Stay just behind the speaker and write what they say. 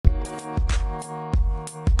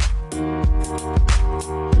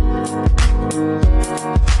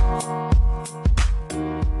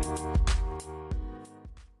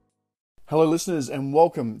Hello, listeners, and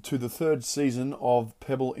welcome to the third season of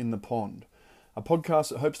Pebble in the Pond, a podcast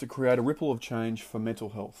that hopes to create a ripple of change for mental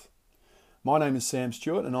health. My name is Sam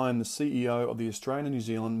Stewart, and I am the CEO of the Australian and New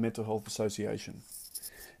Zealand Mental Health Association.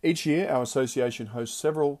 Each year, our association hosts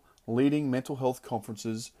several leading mental health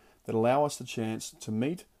conferences that allow us the chance to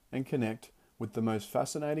meet and connect with the most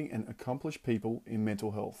fascinating and accomplished people in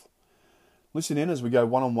mental health. Listen in as we go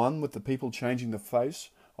one-on-one with the people changing the face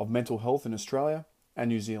of mental health in Australia and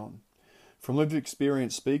New Zealand. From lived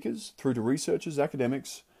experience speakers through to researchers,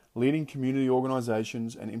 academics, leading community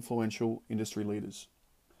organisations and influential industry leaders.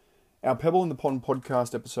 Our Pebble in the Pond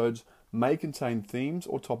podcast episodes may contain themes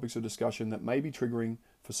or topics of discussion that may be triggering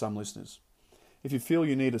for some listeners. If you feel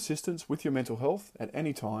you need assistance with your mental health at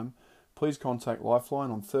any time, please contact Lifeline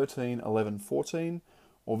on 13 11 14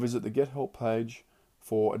 or visit the Get Help page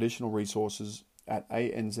for additional resources at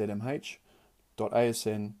anzmh.asn.au.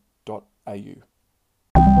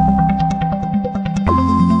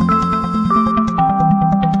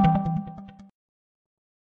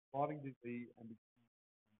 Fighting disease and the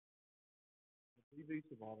TB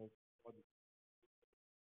survivors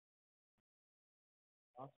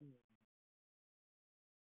asking the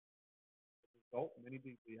result many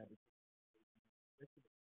DV have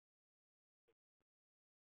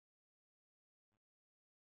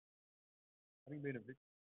having been a victim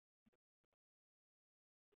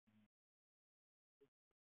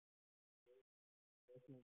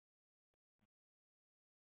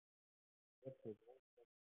of personal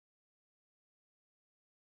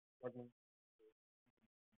struggling.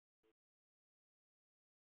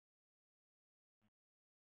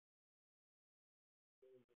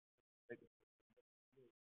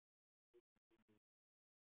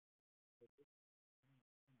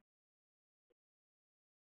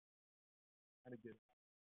 How to get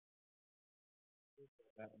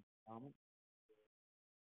that empowerment.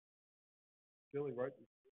 Shirley wrote this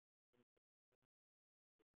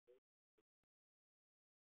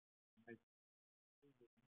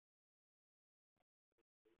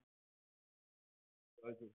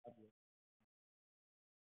those who have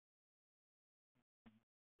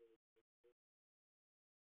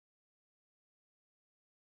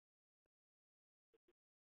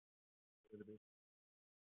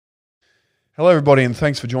Hello, everybody, and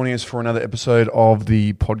thanks for joining us for another episode of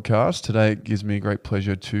the podcast. Today, it gives me a great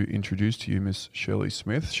pleasure to introduce to you Miss Shirley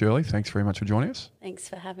Smith. Shirley, thanks very much for joining us. Thanks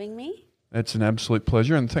for having me. It's an absolute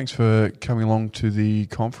pleasure, and thanks for coming along to the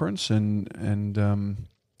conference and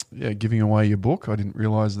giving away your book. I didn't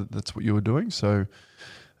realise that that's what you were doing, so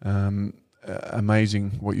amazing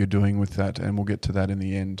what you're doing with that, and we'll get to that in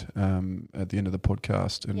the end, at the end of the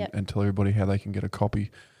podcast, and tell everybody how they can get a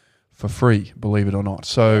copy for free, believe it or not.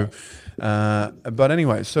 So, Yes. But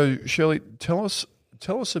anyway, so Shirley, tell us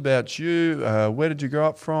about you. Where did you grow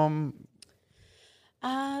up from?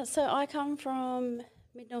 So I come from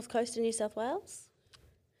mid-north coast of New South Wales.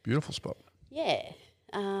 Beautiful spot. Yeah.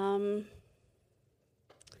 Went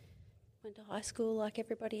to high school like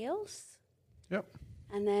everybody else. Yep.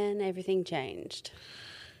 And then everything changed.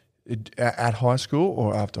 At high school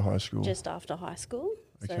or after high school? Just after high school.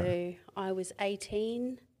 Okay. So I was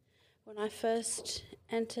 18 when I first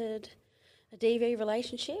entered a DV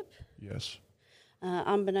relationship. Yes.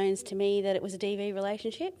 Unbeknownst to me that it was a DV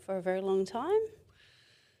relationship for a very long time.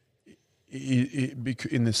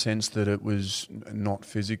 In the sense that it was not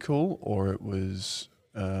physical, or it was,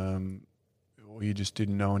 or you just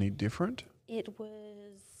didn't know any different? It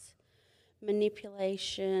was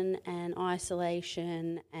manipulation and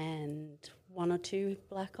isolation and one or two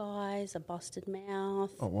black eyes, a busted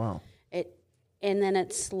mouth. Oh, wow. And then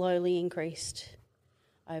it slowly increased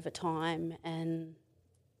over time. And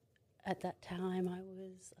at that time I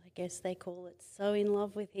was, I guess they call it, so in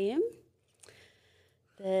love with him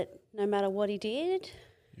that no matter what he did,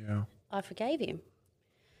 I forgave him.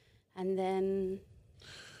 And then,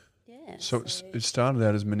 So it started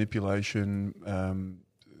out as manipulation,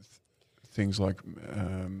 things like...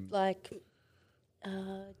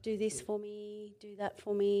 do this for me, do that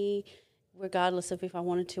for me, regardless of if I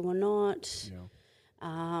wanted to or not.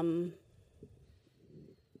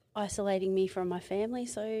 Isolating me from my family.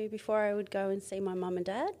 So before I would go and see my mum and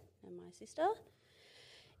dad and my sister,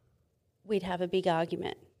 we'd have a big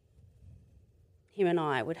argument. Him and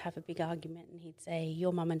I would have a big argument, and he'd say,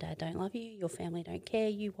 your mum and dad don't love you, your family don't care,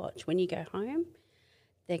 you watch. When you go home,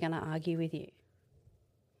 they're going to argue with you.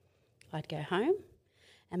 I'd go home,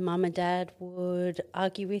 and mum and dad would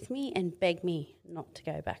argue with me and beg me not to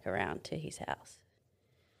go back around to his house.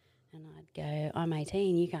 And I'd go, I'm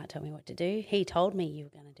 18, you can't tell me what to do. He told me you were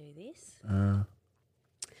going to do this.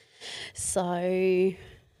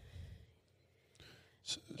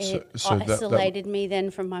 It So isolated me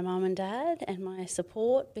then from my mum and dad and my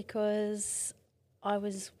support because I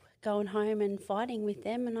was going home and fighting with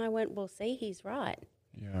them, and I went, well, see, he's right.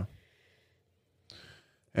 Yeah.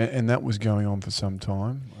 And that was going on for some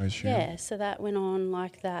time, I assume? Yeah, so that went on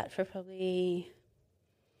like that for probably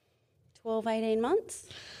 12, 18 months.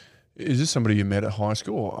 Is this somebody you met at high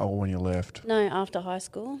school or when you left? No, after high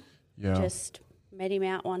school. Yeah. Just met him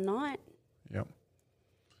out one night. Yep.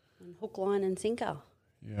 And hook, line and sinker.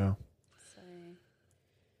 Yeah. So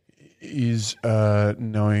Is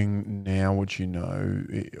knowing now what you know,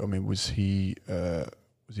 I mean, was he a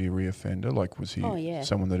reoffender? Like, was he Oh, yeah.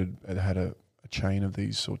 someone that had a chain of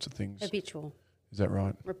these sorts of things? habitual, Is that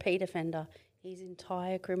right? repeat offender. His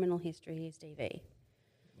entire criminal history is DV.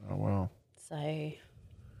 Oh, wow. So,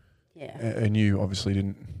 yeah. And you obviously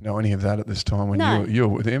didn't know any of that at this time when No. you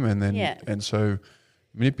were with him, and then Yeah. and so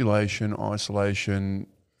manipulation, isolation,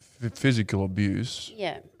 physical abuse,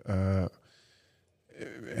 Yeah. and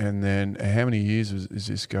then how many years is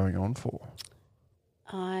this going on for?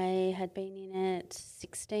 I had been in it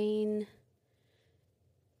 16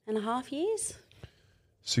 and a half years.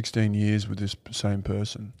 16 years with this same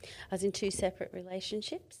person. I was in two separate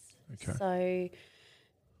relationships. Okay. So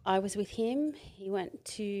I was with him. He went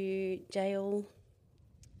to jail,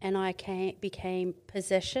 and I became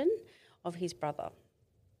possession of his brother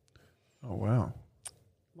Oh, wow.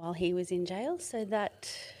 while he was in jail. So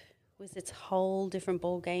that was its whole different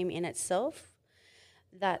ball game in itself.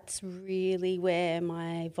 That's really where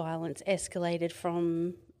my violence escalated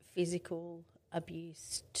from physical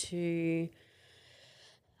abuse to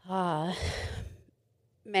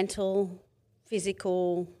mental,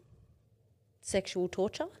 physical, sexual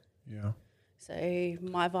torture. Yeah. So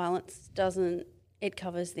my violence it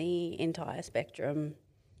covers the entire spectrum.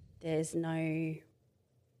 There's no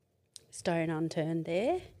stone unturned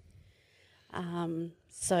there.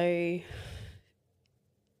 So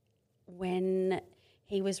when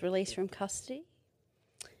he was released from custody,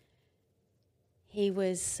 he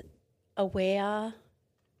was aware,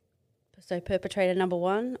 so perpetrator number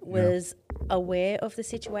one was aware of the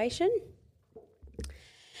situation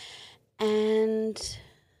and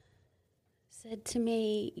said to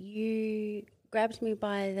me, you grabbed me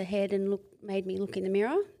by the head and made me look in the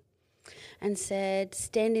mirror and said,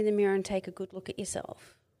 stand in the mirror and take a good look at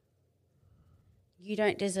yourself. You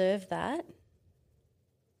don't deserve that.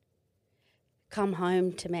 Come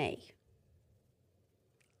home to me.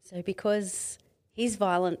 So because his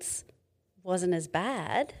violence wasn't as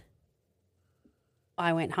bad,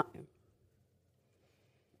 I went home.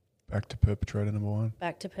 Back to perpetrator number one.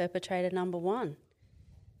 Back to perpetrator number one.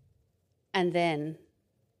 And then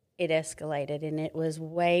it escalated, and it was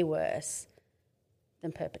way worse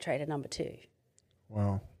than perpetrator number two.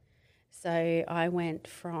 Wow. So I went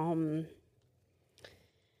from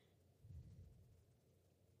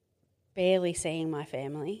barely seeing my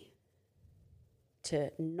family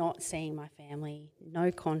to not seeing my family,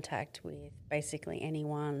 no contact with basically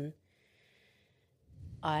anyone.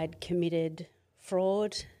 I'd committed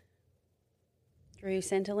fraud through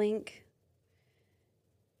Centrelink.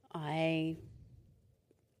 I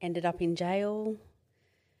ended up in jail.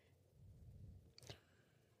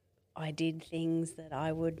 I did things that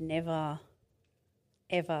I would never,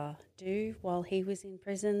 ever do while he was in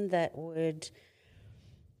prison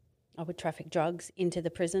I would traffic drugs into the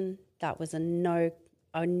prison. That was a no.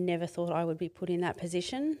 I never thought I would be put in that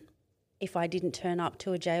position. If I didn't turn up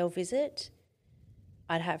to a jail visit,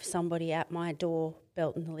 I'd have somebody at my door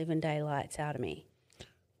belting the living daylights out of me.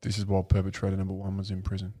 This is while perpetrator number one was in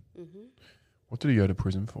prison. Mm-hmm. What did he go to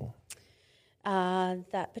prison for?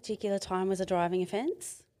 That particular time was a driving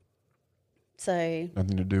offence. So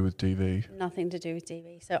Nothing to do with DV. nothing to do with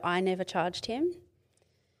DV. So I never charged him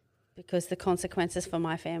because the consequences for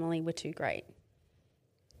my family were too great.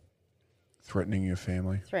 Threatening your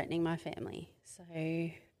family. Threatening my family. So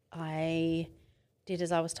I did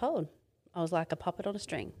as I was told. I was like a puppet on a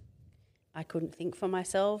string. I couldn't think for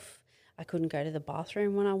myself. I couldn't go to the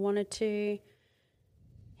bathroom when I wanted to.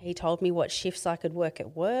 He told me what shifts I could work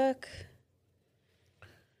at work.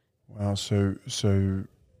 Wow. So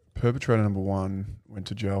perpetrator number one went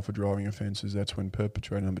to jail for driving offences. That's when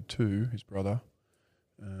perpetrator number two, his brother,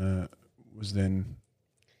 was then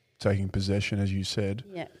taking possession, as you said.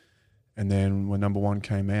 Yeah. And then when number one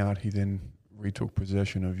came out, he then retook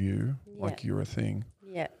possession of you like you're a thing.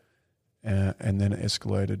 Yeah. And then it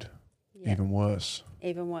escalated Yeah. even worse.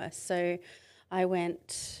 Even worse. So I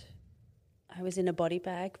was in a body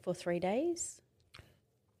bag for 3 days.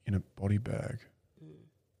 In a body bag.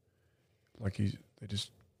 Like they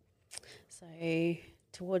just... So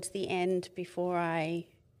towards the end, before I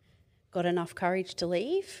got enough courage to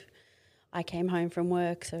leave. I came home from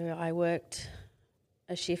work, so I worked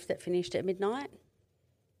a shift that finished at midnight.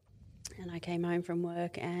 And I came home from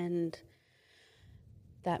work, and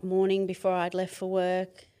that morning before I'd left for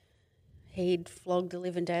work, he'd flogged the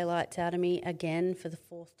living daylights out of me again for the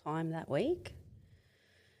 4th time that week.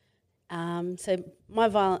 So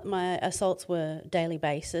my assaults were daily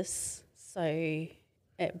basis, so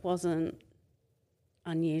it wasn't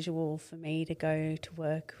unusual for me to go to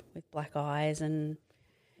work with black eyes and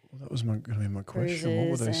that was going to be my question.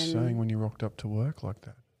 What were they saying when you rocked up to work like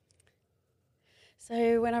that?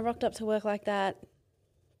 So when I rocked up to work like that,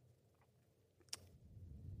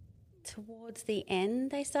 towards the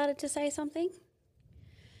end they started to say something.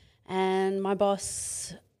 And my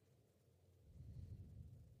boss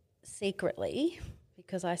secretly,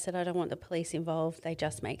 because I said I don't want the police involved, they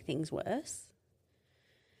just make things worse.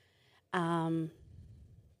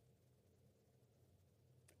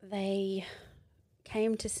 They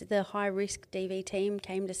came to the high-risk DV team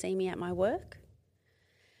came to see me at my work.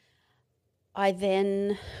 I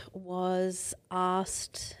then was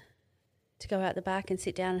asked to go out the back and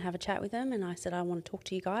sit down and have a chat with them, and I said, I want to talk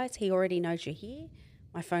to you guys. He already knows you're here.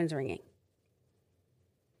 My phone's ringing.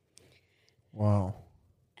 Wow.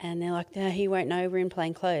 And they're like, no, he won't know, we're in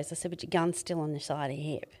plain clothes. I said, but your gun's still on the side of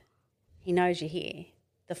your hip. He knows you're here.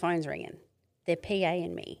 The phone's ringing. They're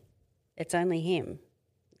PAing me. It's only him.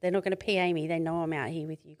 They're not going to PA me. They know I'm out here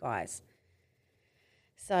with you guys.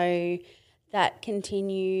 So that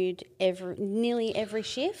continued nearly every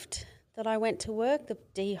shift that I went to work.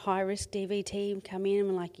 The high-risk DV team come in and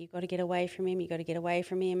were like, you've got to get away from him. You've got to get away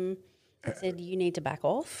from him. I said, you need to back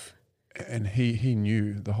off. And he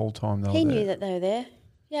knew the whole time they were there? He knew that they were there.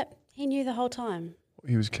 Yep, he knew the whole time.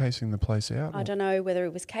 He was casing the place out? I don't know whether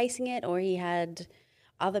it was casing it or he had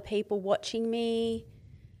other people watching me.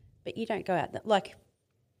 But you don't go out like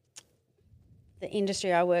the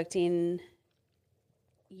industry I worked in,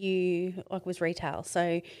 was retail.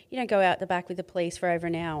 So you don't go out the back with the police for over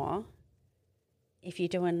an hour if you're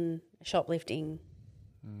doing a shoplifting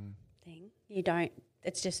thing. You don't.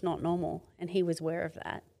 It's just not normal. And he was aware of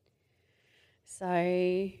that.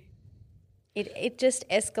 So it just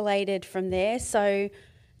escalated from there. So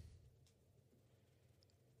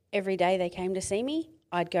every day they came to see me,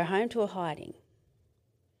 I'd go home to a hiding.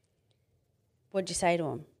 What'd you say to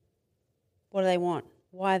them? What do they want?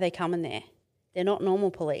 Why are they coming there? They're not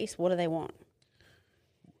normal police. What do they want?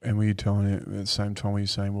 And were you telling it at the same time, were you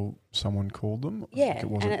saying, well, someone called them? Yeah,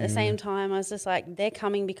 and at the same time I was just like, they're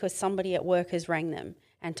coming because somebody at work has rang them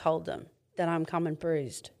and told them that I'm coming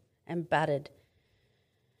bruised and battered.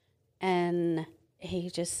 And he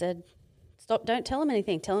just said, stop, don't tell them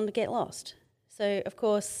anything. Tell them to get lost. So, of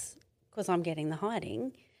course, because I'm getting the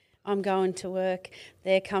hiding, I'm going to work.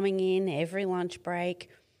 They're coming in every lunch break.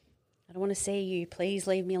 I don't want to see you. Please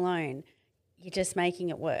leave me alone. You're just making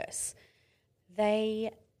it worse. They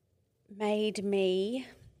made me,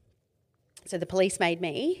 so the police made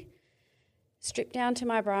me, strip down to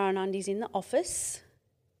my bra and undies in the office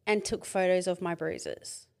and took photos of my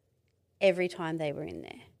bruises every time they were in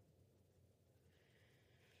there.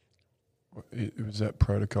 Was that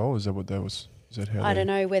protocol? Is that what that was? Is that how? I don't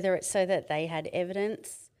know whether it's so that they had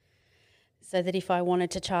evidence, so that if I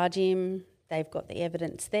wanted to charge him, they've got the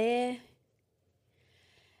evidence there.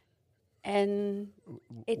 And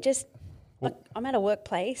it just, I'm at a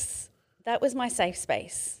workplace. That was my safe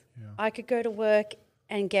space. Yeah. I could go to work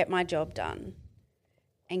and get my job done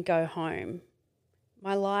and go home.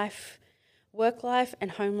 My life, work life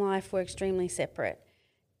and home life were extremely separate,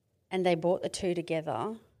 and they brought the two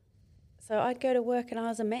together. So I'd go to work and I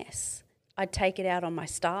was a mess. I'd take it out on my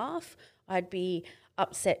staff. I'd be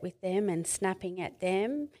upset with them and snapping at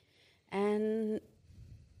them. And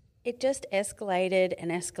it just escalated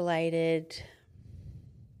and escalated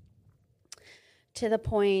to the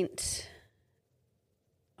point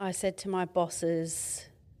I said to my bosses,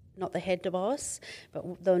 not the head boss,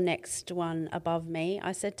 but the next one above me,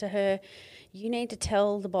 I said to her, you need to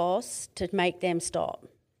tell the boss to make them stop.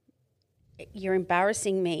 You're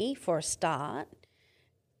embarrassing me for a start.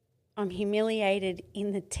 I'm humiliated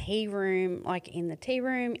in the tea room, in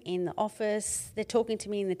the office. They're talking to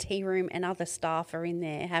me in the tea room and other staff are in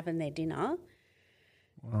there having their dinner.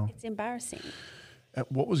 Wow. It's embarrassing.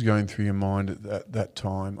 What was going through your mind at that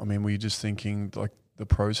time? I mean, were you just thinking, the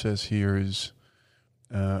process here is,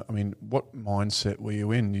 what mindset were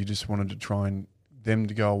you in? You just wanted to try and them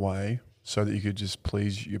to go away so that you could just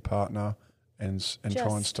please your partner and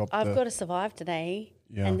try and stop I've got to survive today,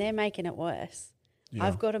 and they're making it worse. Yeah.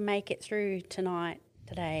 I've got to make it through tonight,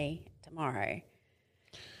 today, tomorrow.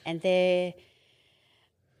 And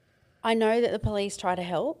I know that the police try to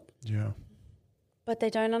help, Yeah. But they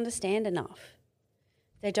don't understand enough.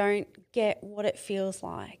 They don't get what it feels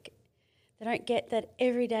like. They don't get that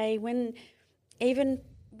every day even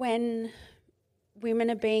when women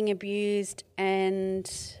are being abused and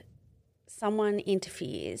someone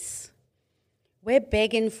interferes, we're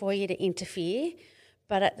begging for you to interfere,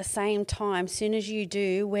 but at the same time, as soon as you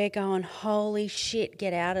do, we're going, holy shit,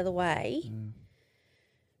 get out of the way.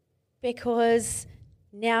 Because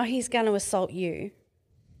now he's going to assault you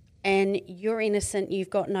and you're innocent, you've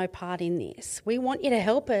got no part in this. We want you to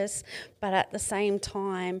help us, but at the same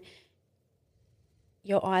time,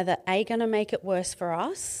 you're either A, going to make it worse for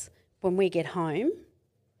us when we get home,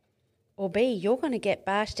 or B, you're going to get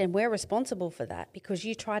bashed and we're responsible for that because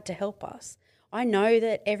you tried to help us. I know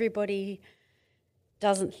that everybody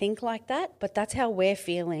doesn't think like that, but that's how we're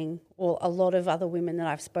feeling, or a lot of other women that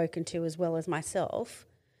I've spoken to as well as myself.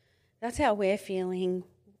 That's how we're feeling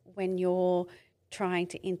when you're trying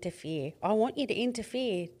to interfere. I want you to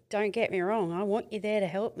interfere, don't get me wrong. I want you there to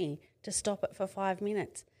help me, to stop it for 5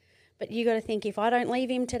 minutes. But you got to think, if I don't leave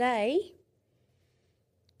him today,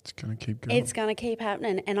 it's going to keep going. It's going to keep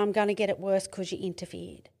happening, and I'm going to get it worse because you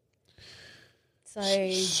interfered. So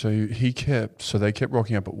they kept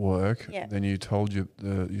rocking up at work. Yeah. Then you told your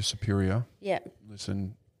superior, yeah,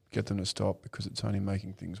 listen, get them to stop because it's only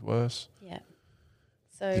making things worse. yeah.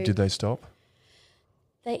 So Did they stop?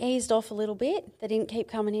 They eased off a little bit. They didn't keep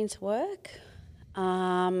coming into work.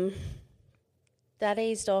 That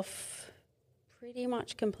eased off pretty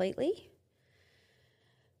much completely.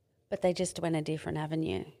 But they just went a different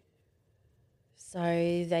avenue. So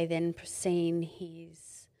they then seen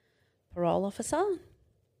his parole officer,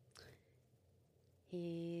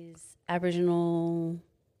 his Aboriginal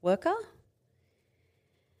worker,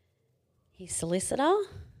 his solicitor,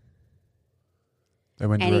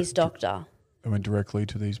 and his doctor. They went directly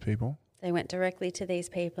to these people? They went directly to these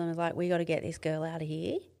people and was like, we got to get this girl out of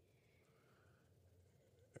here.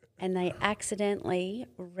 And they accidentally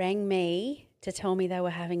rang me to tell me they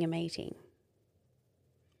were having a meeting.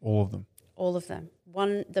 All of them? All of them.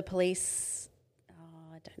 The police,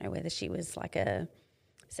 I don't know whether she was like a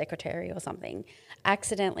secretary or something,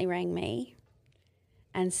 accidentally rang me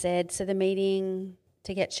and said, so the meeting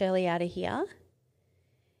to get Shirley out of here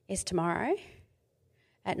is tomorrow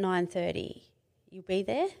at 9:30. You be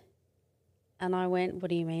there? And I went, what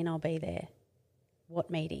do you mean I'll be there?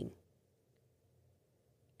 What meeting?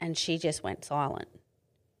 And she just went silent.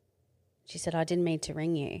 She said, I didn't mean to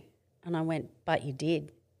ring you. And I went, but you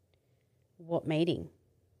did. What meeting?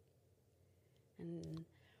 And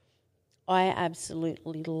I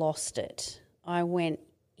absolutely lost it. I went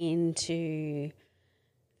into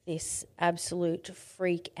this absolute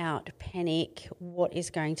freak out panic. What is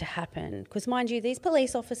going to happen? Because mind you, these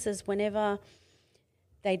police officers, whenever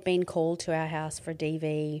they'd been called to our house for a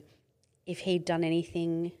DV, if he'd done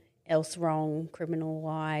anything else wrong,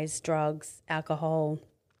 criminal-wise, drugs, alcohol,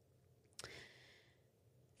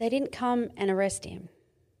 they didn't come and arrest him.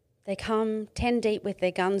 They come 10 deep with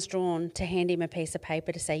their guns drawn to hand him a piece of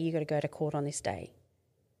paper to say, you got to go to court on this day.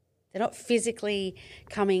 They're not physically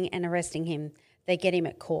coming and arresting him. They get him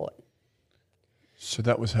at court. So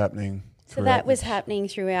that was happening So that was happening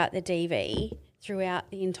throughout the DV, throughout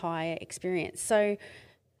the entire experience. So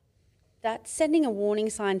that's sending a warning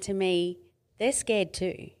sign to me. They're scared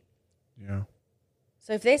too. Yeah.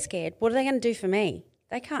 So if they're scared, what are they going to do for me?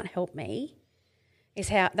 They can't help me.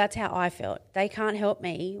 That's how I felt. They can't help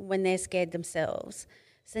me when they're scared themselves.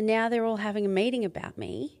 So now they're all having a meeting about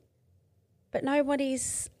me, but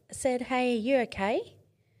nobody's said, hey, are you okay?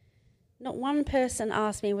 Not one person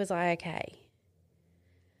asked me, was I okay?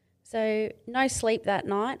 So no sleep that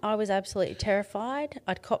night. I was absolutely terrified.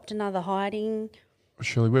 I'd copped another hiding.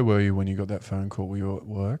 Shirley, where were you when you got that phone call? Were you at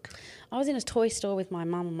work? I was in a toy store with my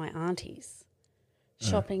mum and my aunties,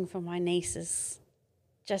 shopping for my nieces.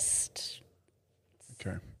 Just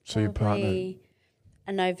okay. So your partner.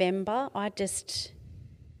 In November, I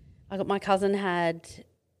got my cousin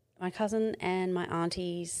and my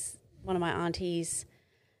aunties. One of my aunties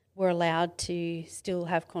were allowed to still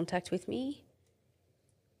have contact with me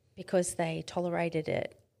because they tolerated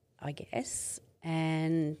it, I guess,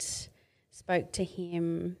 and spoke to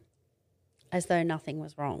him as though nothing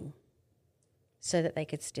was wrong so that they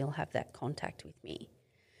could still have that contact with me.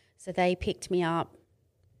 So they picked me up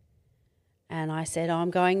and I said,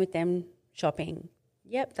 I'm going with them shopping.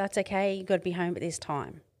 Yep, that's okay. You've got to be home at this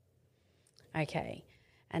time. Okay.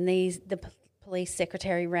 And the police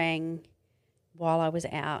secretary rang while I was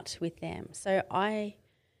out with them. So I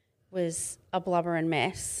was a blubbering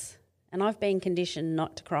mess and I've been conditioned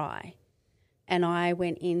not to cry. And I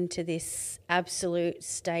went into this absolute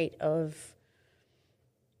state of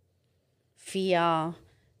fear,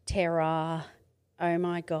 terror. Oh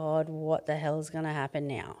my God, what the hell's going to happen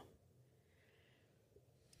now?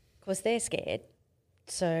 Because they're scared.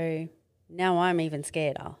 So now I'm even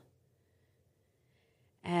scareder.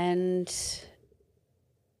 And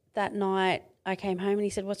that night I came home and he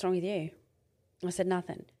said, "What's wrong with you?" I said,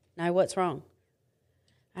 "Nothing." "No, what's wrong?"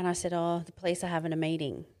 And I said, "Oh, the police are having a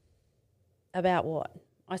meeting." "About what?"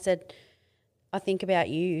 I said, "I think about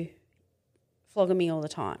you flogging me all the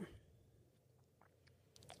time."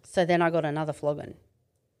 So then I got another flogging.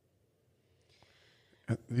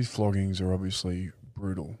 These floggings are obviously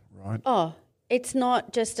brutal, right? Oh, it's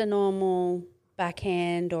not just a normal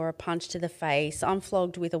backhand or a punch to the face. I'm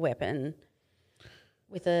flogged with a weapon,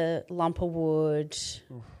 with a lump of wood.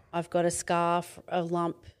 Oof. I've got a scarf, a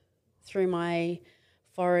lump through my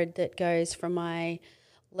forehead that goes from my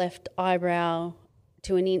left eyebrow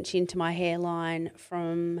to an inch into my hairline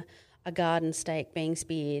from a garden stake being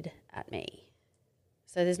speared at me.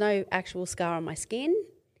 So there's no actual scar on my skin.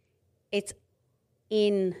 It's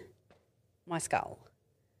in my skull.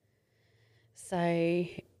 So...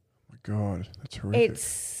 Oh my God, that's horrific.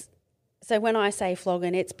 So when I say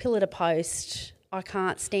flogging, it's pillar to post. I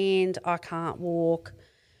can't stand, I can't walk.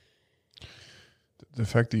 The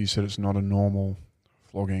fact that you said it's not a normal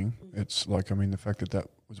flogging, it's like, I mean, the fact that that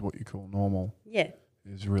was what you call normal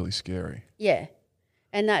is really scary. Yeah.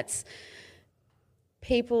 And that's,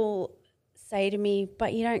 people say to me,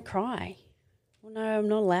 "But you don't cry." Well, no, I'm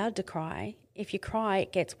not allowed to cry. If you cry,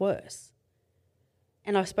 it gets worse.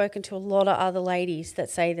 And I've spoken to a lot of other ladies that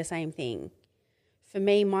say the same thing. For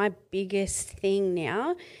me, my biggest thing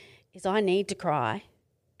now is I need to cry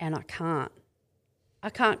and I can't. I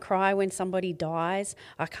can't cry when somebody dies.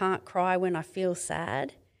 I can't cry when I feel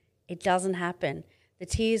sad. It doesn't happen. The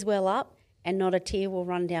tears well up and not a tear will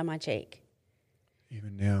run down my cheek.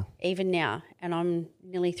 Even now? Even now. And I'm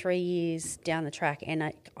nearly 3 years down the track and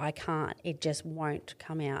I can't. It just won't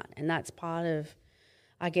come out. And that's part of,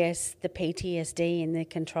 I guess, the PTSD and the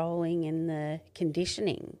controlling and the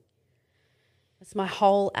conditioning. It's my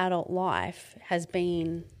whole adult life has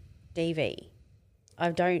been DV.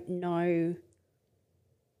 I don't know...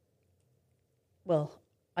 Well,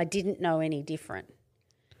 I didn't know any different.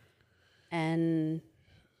 And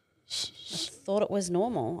I thought it was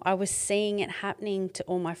normal. I was seeing it happening to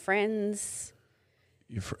all my friends.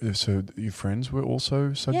 So your friends were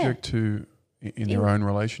also subject to in their own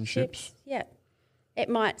relationships? Yeah.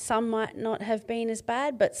 Some might not have been as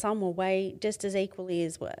bad, but some were way just as equally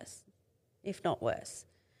as worse, if not worse.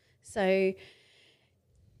 So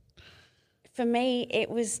for me, it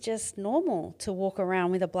was just normal to walk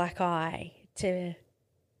around with a black eye, to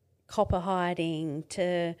copper hiding,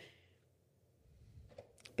 to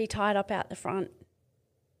be tied up out the front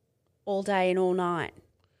all day and all night.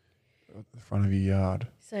 At the front of your yard.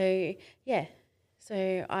 So, yeah.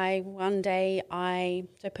 So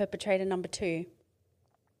perpetrator number 2,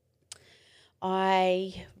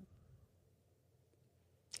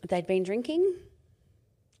 they'd been drinking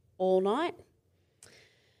all night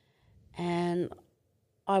and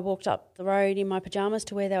I walked up the road in my pyjamas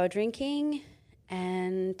to where they were drinking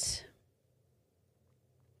and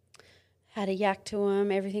had a yak to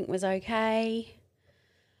them. Everything was okay.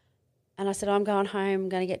 And I said, "I'm going home, I'm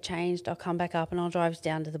going to get changed. I'll come back up and I'll drive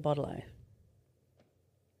down to the Bottle-O."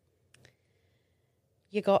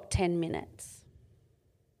 "You got 10 minutes,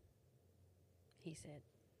 he said.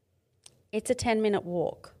 "It's a 10-minute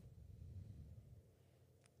walk."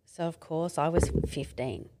 So, of course, I was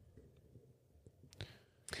 15.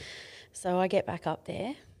 So I get back up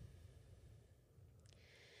there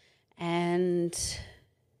and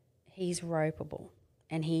he's ropeable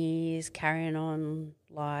and he's carrying on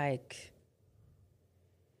like,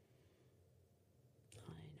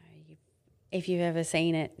 I don't know, if you've ever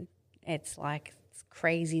seen it, it's like this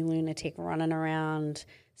crazy lunatic running around,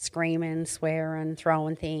 screaming, swearing,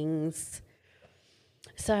 throwing things.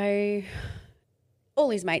 So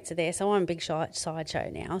all his mates are there, so I'm a big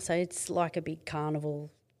sideshow now. So it's like a big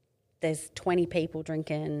carnival. There's 20 people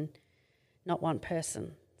drinking. Not one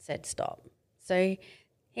person said stop. So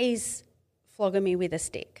he's flogging me with a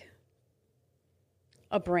stick,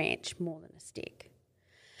 a branch more than a stick.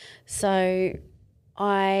 So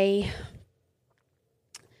I,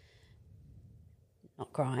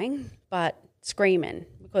 not crying, but screaming,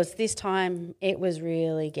 because this time it was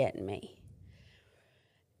really getting me.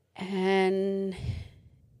 And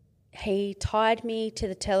he tied me to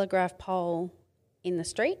the telegraph pole in the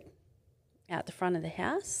street out the front of the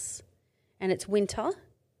house, and it's winter.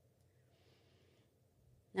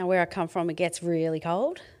 Now, where I come from, it gets really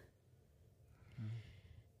cold.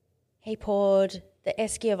 He poured the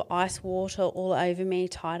esky of ice water all over me,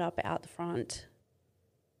 tied up out the front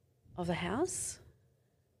of the house,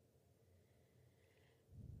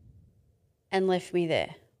 and left me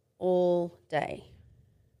there all day.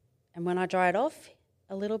 And when I dried off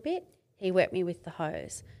a little bit, he wet me with the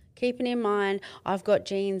hose. Keeping in mind, I've got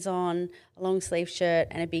jeans on, a long sleeve shirt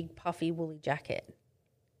and a big puffy woolly jacket.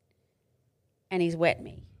 And he's wet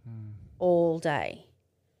me all day.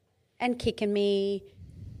 And kicking me,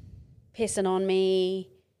 pissing on me,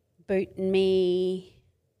 booting me,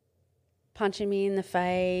 punching me in the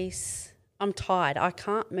face. I'm tired. I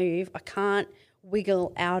can't move. I can't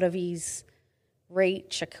wiggle out of his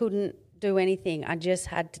reach. I couldn't do anything. I just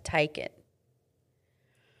had to take it.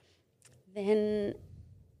 Then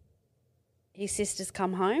his sisters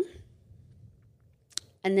come home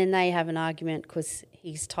and then they have an argument because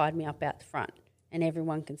he's tied me up out the front and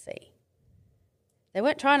everyone can see. They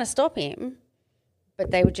weren't trying to stop him,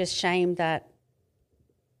 but they were just shamed that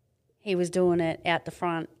he was doing it out the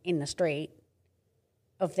front in the street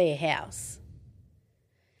of their house.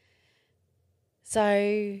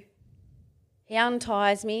 So he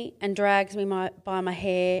unties me and drags me by my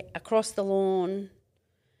hair across the lawn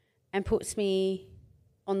and puts me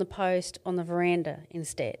on the post on the veranda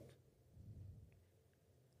instead.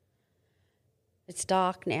 It's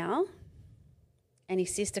dark now, and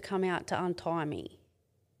his sister come out to untie me.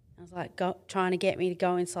 I was like trying to get me to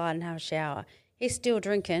go inside and have a shower. He's still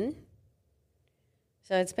drinking,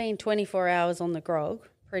 so it's been 24 hours on the grog,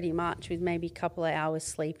 pretty much, with maybe a couple of hours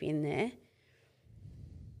sleep in there.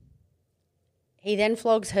 He then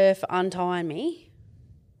flogs her for untying me.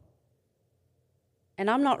 And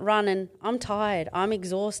I'm not running. I'm tired. I'm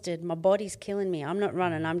exhausted. My body's killing me. I'm not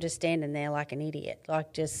running. I'm just standing there like an idiot,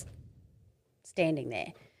 like just standing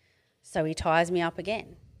there. So he ties me up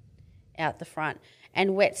again out the front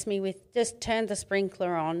and wets me with, just turned the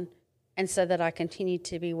sprinkler on, and so that I continue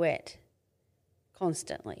to be wet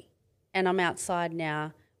constantly. And I'm outside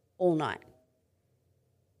now all night.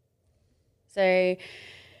 So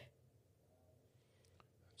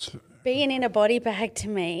being in a body bag to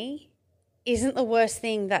me isn't the worst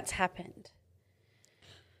thing that's happened.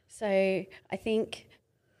 So I think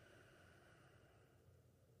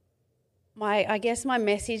I guess my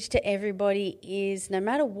message to everybody is, no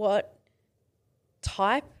matter what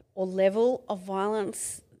type or level of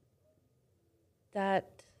violence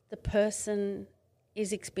that the person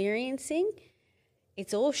is experiencing,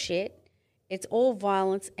 it's all shit, it's all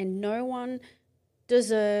violence, and no one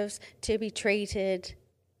deserves to be treated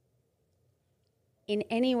in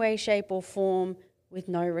any way, shape or form with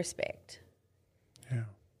no respect. Yeah.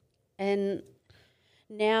 And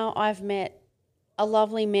now I've met a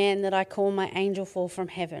lovely man that I call my angel fall from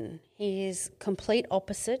heaven. He is complete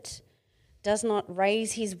opposite, does not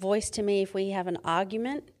raise his voice to me if we have an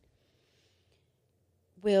argument,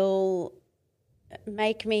 will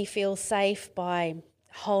make me feel safe by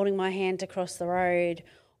holding my hand across the road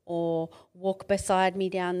or walk beside me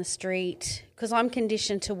down the street, because I'm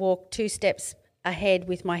conditioned to walk 2 steps ahead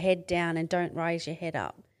with my head down and don't raise your head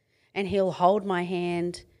up. And he'll hold my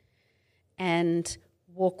hand and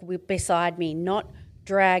walk beside me, not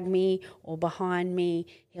drag me or behind me.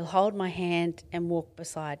 He'll hold my hand and walk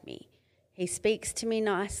beside me. He speaks to me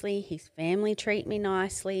nicely. His family treat me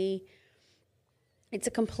nicely. It's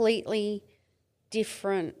a completely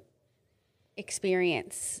different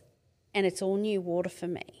experience, and it's all new water for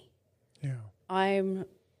me. Yeah.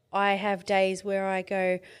 I have days where I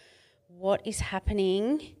go, what is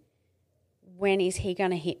happening? When is he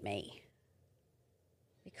going to hit me?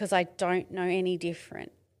 Because I don't know any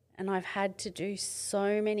different. And I've had to do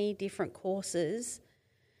so many different courses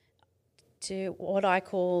to what I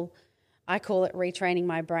call it retraining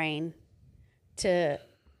my brain to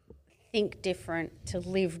think different, to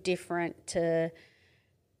live different, to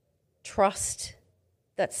trust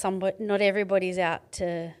that not everybody's out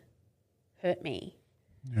to hurt me.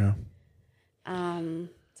 Yeah.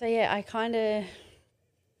 So yeah,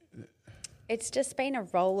 it's just been a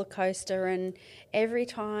roller coaster, and every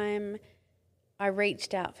time I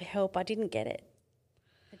reached out for help, I didn't get it.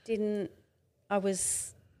 I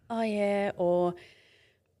was, oh yeah, or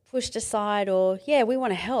pushed aside, or yeah, we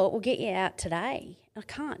want to help, we'll get you out today. I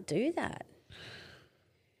can't do that.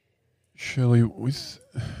 Shirley,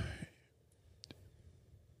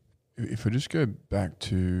 if I just go back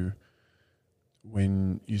to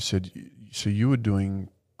when you said, so you were doing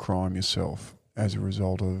crime yourself as a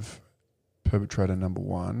result of perpetrator number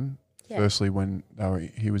one, yeah. Firstly when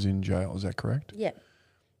he was in jail, is that correct? Yeah.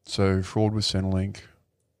 So fraud with Centrelink,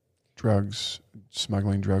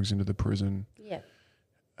 smuggling drugs into the prison. Yeah.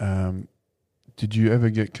 Did you ever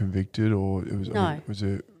get convicted, or No. was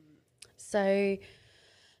it So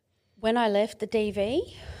when I left the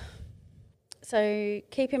DV, so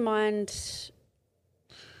keep in mind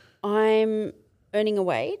I'm earning a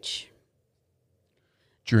wage.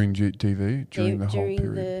 During DV? During the whole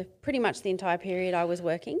period? Pretty much the entire period I was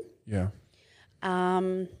working. Yeah.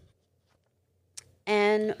 And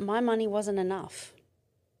my money wasn't enough.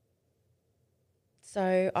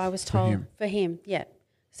 So I was told... For him, yeah.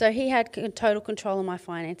 So he had total control of my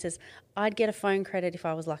finances. I'd get a phone credit if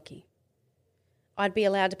I was lucky. I'd be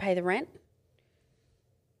allowed to pay the rent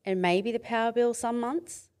and maybe the power bill some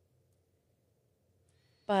months.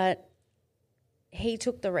 But he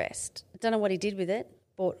took the rest. I don't know what he did with it.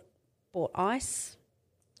 Bought ice.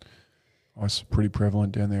 Ice is pretty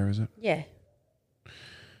prevalent down there, is it? Yeah.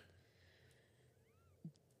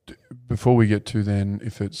 Before we get to then,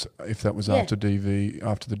 if that was after the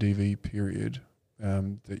DV period,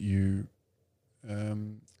 that you,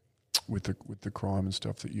 with the crime and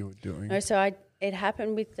stuff that you were doing. No, so it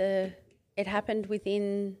happened within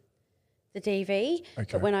the DV.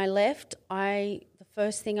 Okay. But when I left, the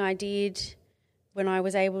first thing I did when I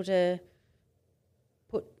was able to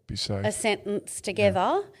put a sentence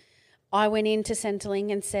together, I went into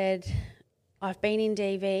Centrelink and said, I've been in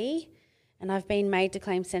DV and I've been made to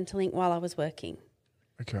claim Centrelink while I was working.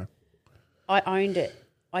 Okay. I owned it.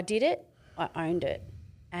 I did it. I owned it.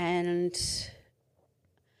 And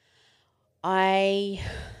I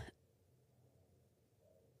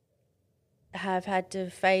have had to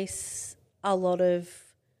face a lot of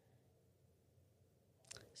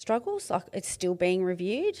struggles. Like, it's still being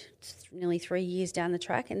reviewed. It's nearly 3 years down the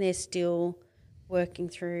track and they're still working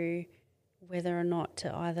through whether or not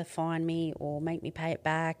to either fine me or make me pay it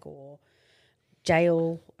back or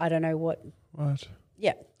jail. I don't know what. What?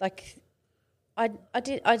 Yeah, like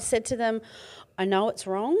I said to them, I know it's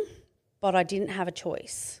wrong, but I didn't have a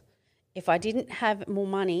choice. If I didn't have more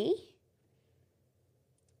money,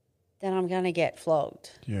 then I'm going to get flogged.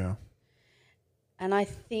 Yeah. And I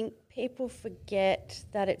think people forget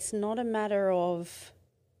that it's not a matter of,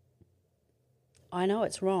 I know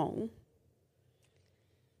it's wrong,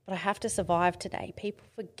 but I have to survive today. People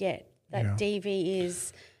forget that DV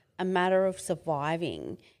is a matter of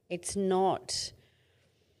surviving. It's not,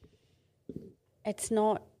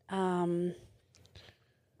 oh,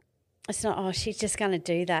 she's just going to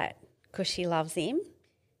do that because she loves him.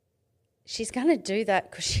 She's going to do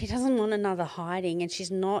that because she doesn't want another hiding, and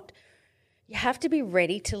she's not. You have to be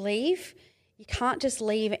ready to leave. You can't just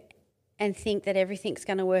leave and think that everything's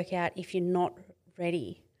going to work out if you're not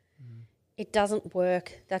ready. Mm. It doesn't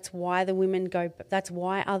work. That's why the women go. That's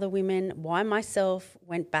why other women, why myself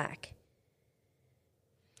went back.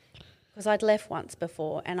 Because I'd left once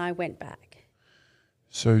before and I went back.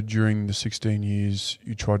 So during the 16 years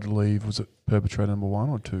you tried to leave, was it perpetrator number 1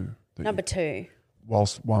 or 2? Number 2.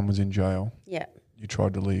 Whilst one was in jail? Yeah. You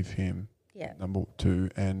tried to leave him? Yeah. Number 2.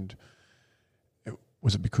 And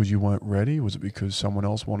was it because you weren't ready? Was it because someone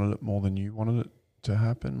else wanted it more than you wanted it to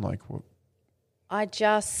happen? Like what? I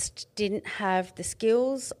just didn't have the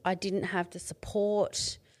skills. I didn't have the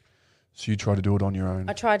support. So you tried to do it on your own?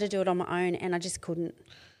 I tried to do it on my own and I just couldn't.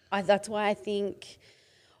 That's why I think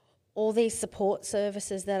all these support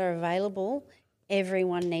services that are available,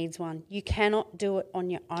 everyone needs one. You cannot do it on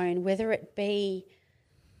your own, whether it be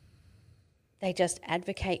they just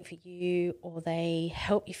advocate for you or they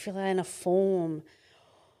help you fill out a form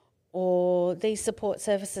or these support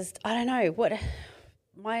services. I don't know what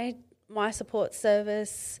my support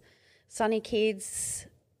service, Sunny Kids,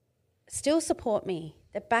 still support me.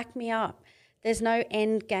 They back me up. There's no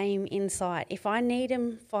end game in sight. If I need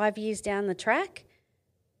them 5 years down the track,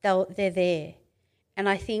 they're there. And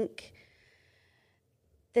I think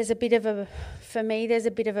there's a bit of a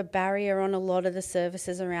barrier on a lot of the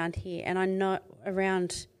services around here, and I know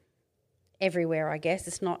around everywhere, I guess.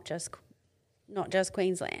 It's not just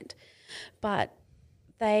Queensland. But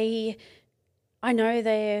I know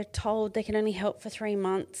they're told they can only help for 3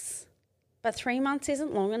 months, but 3 months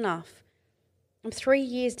isn't long enough. I'm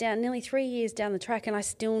nearly 3 years down the track, and I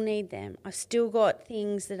still need them. I've still got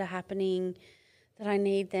things that are happening that I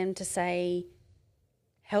need them to say,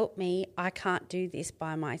 help me, I can't do this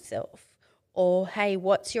by myself. Or, hey,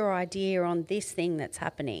 what's your idea on this thing that's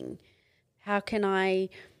happening? How can I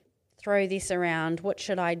throw this around? What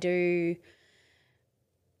should I do?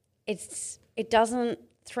 It doesn't,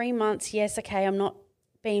 3 months, yes, okay, I'm not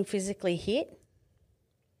being physically hit,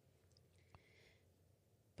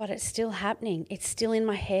 but it's still happening. It's still in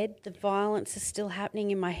my head. The violence is still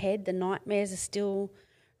happening in my head. The nightmares are still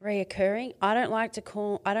reoccurring. I don't like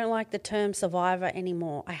the term survivor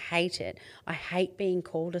anymore. I hate it. I hate being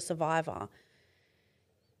called a survivor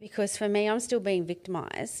because for me, I'm still being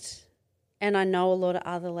victimised And I know a lot of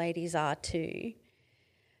other ladies are too.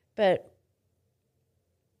 But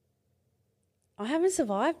I haven't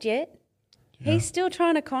survived yet. Yeah. He's still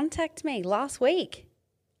trying to contact me. Last week,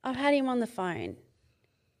 I've had him on the phone.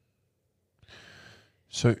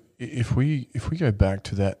 So if we go back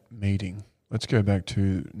to that meeting, let's go back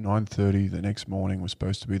to 9:30 the next morning was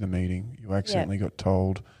supposed to be the meeting. You accidentally got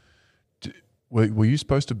told. Were you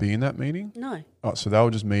supposed to be in that meeting? No. Oh, so they were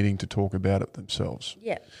just meeting to talk about it themselves.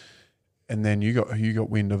 Yeah. And then you got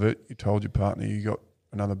wind of it. You told your partner you got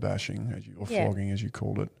another bashing or flogging as you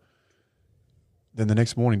called it. Then the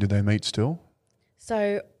next morning, did they meet still?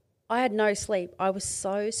 So I had no sleep. I was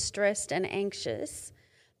so stressed and anxious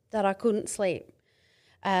that I couldn't sleep.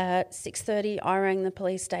 At 6:30, I rang the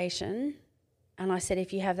police station and I said,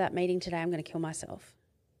 if you have that meeting today, I'm going to kill myself.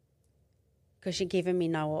 Because you're giving me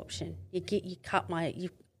no option.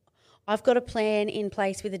 I've got a plan in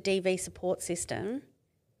place with a DV support system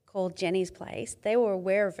called Jenny's Place. They were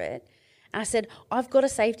aware of it. And I said, I've got a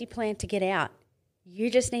safety plan to get out.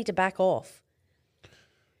 You just need to back off.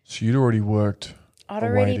 So you'd already worked. I'd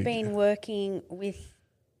already been working with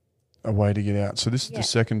a way to get out. So this is Yeah. the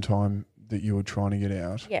second time that you were trying to get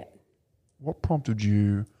out. Yeah. What prompted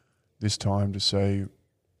you this time to say,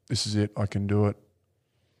 this is it, I can do it,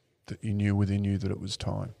 that you knew within you that it was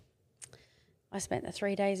time? I spent the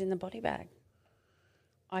 3 days in the body bag.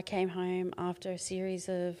 I came home after a series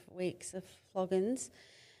of weeks of floggings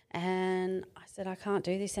and I said, I can't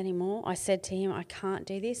do this anymore. I said to him, I can't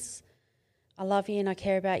do this. I love you and I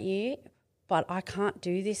care about you, but I can't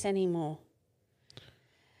do this anymore.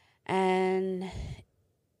 And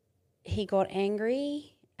he got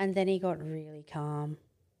angry and then he got really calm,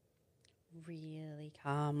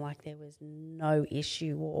 like there was no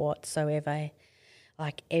issue whatsoever.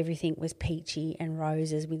 Like everything was peachy and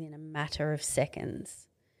roses within a matter of seconds.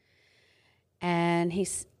 And he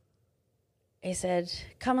said,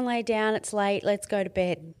 come and lay down, it's late, let's go to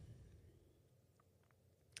bed.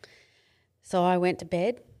 So I went to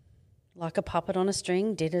bed like a puppet on a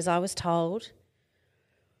string, did as I was told.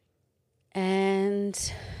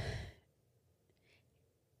 And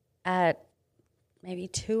at maybe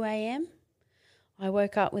 2 a.m, I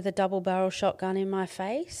woke up with a double-barrel shotgun in my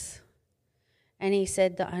face. And he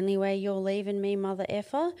said, the only way you're leaving me, mother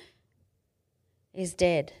effer, is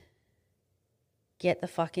dead. Get the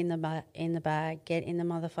fuck in the bag. Get in the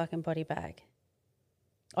motherfucking body bag.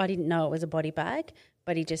 I didn't know it was a body bag,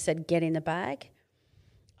 but he just said, get in the bag.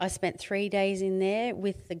 I spent 3 days in there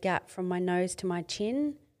with the gap from my nose to my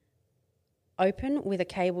chin open with a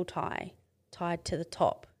cable tie tied to the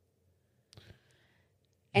top.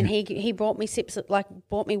 And he brought me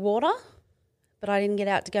brought me water, but I didn't get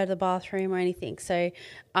out to go to the bathroom or anything. So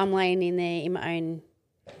I'm laying in there in my own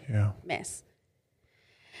mess.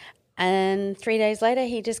 And 3 days later,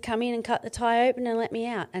 he just come in and cut the tie open and let me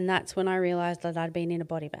out. And that's when I realised that I'd been in a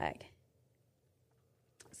body bag.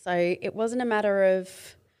 So it wasn't a matter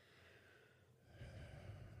of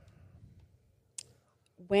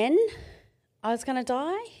when I was going to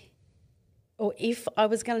die or if I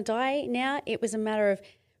was going to die now. It was a matter of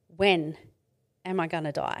when am I going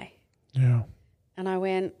to die? Yeah. And I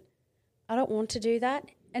went, I don't want to do that.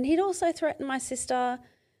 And he'd also threatened my sister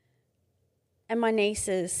and my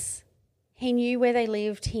nieces. He knew where they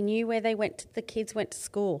lived. He knew where the kids went to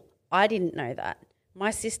school. I didn't know that.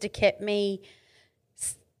 My sister kept me.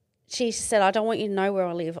 She said, I don't want you to know where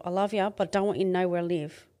I live. I love you, but I don't want you to know where I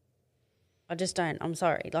live. I just don't. I'm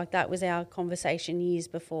sorry. Like that was our conversation years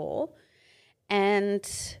before.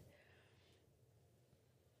 And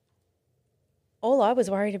all I was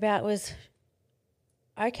worried about was,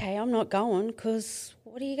 okay, I'm not going because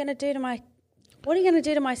what are you going to do to my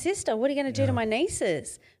sister? What are you going to do to my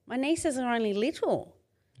nieces? My nieces are only little.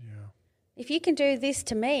 Yeah. If you can do this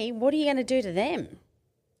to me, what are you going to do to them?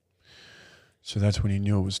 So that's when you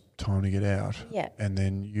knew it was time to get out. Yeah. And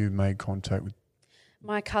then you made contact with...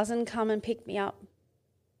 My cousin come and picked me up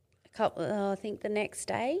I think the next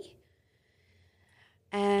day.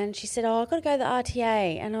 And she said, I've got to go to the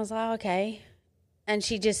RTA. And I was like, okay. And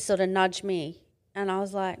she just sort of nudged me. And I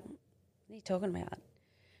was like, what are you talking about?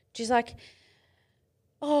 She's like,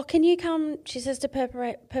 oh, can you come, she says to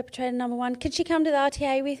perpetrator number one, can she come to the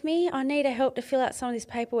RTA with me? I need her help to fill out some of this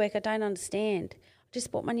paperwork. I don't understand. I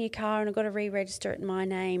just bought my new car and I've got to re-register it in my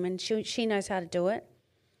name and she knows how to do it.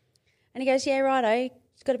 And he goes, yeah, righto,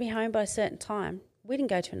 she's got to be home by a certain time. We didn't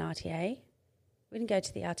go to an RTA. We didn't go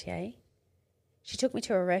to the RTA. She took me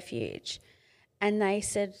to a refuge and they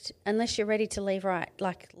said, unless you're ready to leave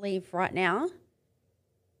right now,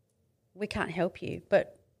 we can't help you,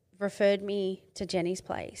 but referred me to Jenny's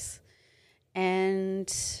Place.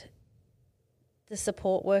 And the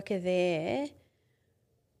support worker there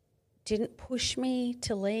didn't push me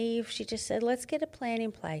to leave. She just said, let's get a plan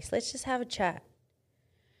in place. Let's just have a chat.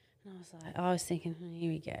 And I was thinking,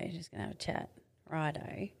 here we go, just going to have a chat.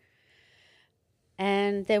 Righto.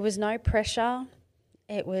 And there was no pressure.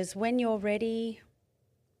 It was when you're ready.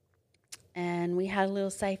 And we had a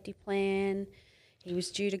little safety plan. He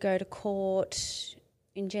was due to go to court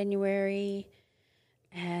in January.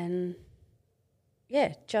 And,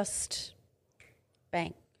 yeah, just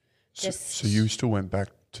bang. So you still went back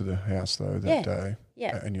to the house, though, that day?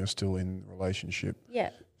 Yeah. And you're still in relationship?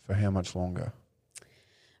 Yeah. For how much longer?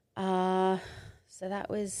 So that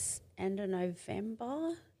was end of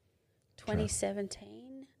November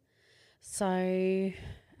 2017. So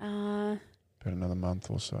about another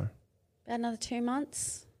month or so. About another 2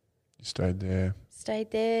 months. You stayed there.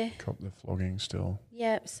 Stayed there. Copped the flogging still.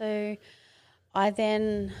 Yeah. So I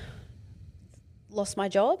then lost my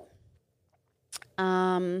job.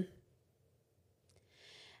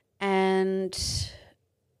 And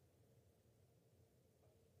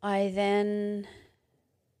I then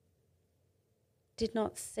did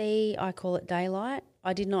not see, I call it daylight.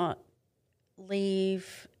 I did not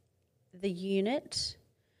leave the unit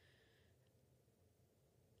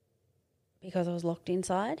because I was locked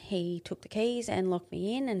inside. He took the keys and locked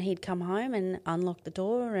me in, and he'd come home and unlock the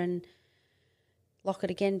door and lock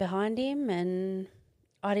it again behind him. And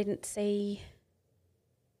I didn't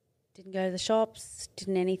go to the shops,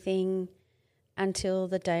 didn't anything until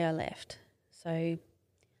the day I left. So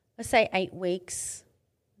let's say 8 weeks,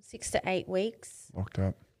 6 to 8 weeks.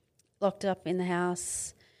 Locked up in the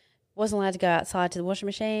house. Wasn't allowed to go outside to the washing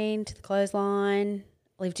machine, to the clothesline.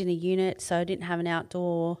 Lived in a unit, so I didn't have an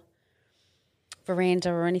outdoor veranda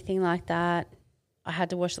or anything like that. I had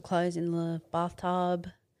to wash the clothes in the bathtub.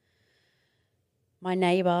 My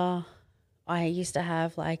neighbour, I used to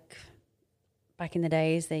have back in the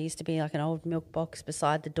days, there used to be like an old milk box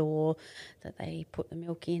beside the door that they put the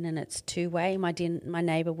milk in, and it's two-way. My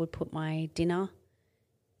neighbour would put my dinner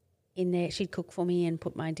in there. She'd cook for me and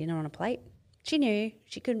put my dinner on a plate. She knew.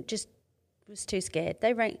 She couldn't, just was too scared.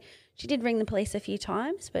 She did ring the police a few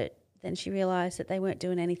times, but then she realised that they weren't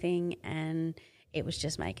doing anything, and it was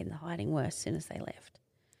just making the hiding worse as soon as they left.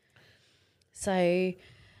 So...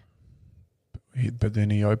 But then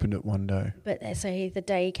he opened it one day. The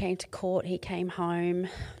day he came to court, he came home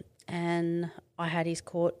and I had his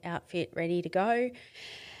court outfit ready to go.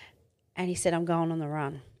 And he said, I'm going on the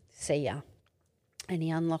run. See ya. And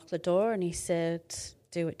he unlocked the door and he said,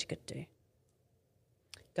 do what you could do.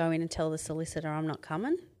 Go in and tell the solicitor I'm not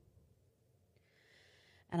coming.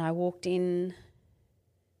 And I walked in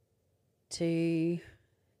to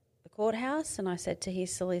the courthouse and I said to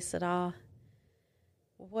his solicitor,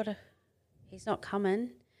 he's not coming.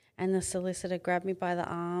 And the solicitor grabbed me by the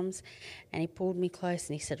arms and he pulled me close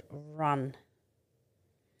and he said, run.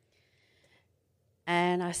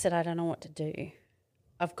 And I said, I don't know what to do.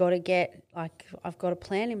 I've got a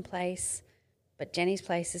plan in place, but Jenny's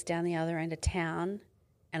place is down the other end of town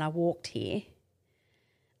and I walked here.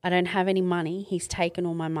 I don't have any money. He's taken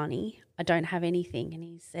all my money. I don't have anything. And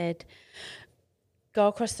he said, go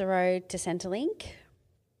across the road to Centrelink.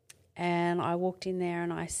 And I walked in there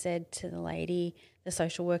and I said to the lady, the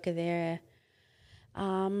social worker there,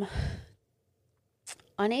 I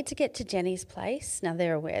need to get to Jenny's place. Now,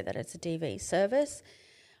 they're aware that it's a DV service.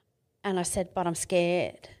 And I said, but I'm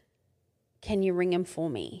scared. Can you ring him for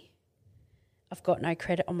me? I've got no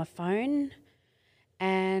credit on my phone.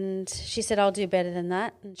 And she said, I'll do better than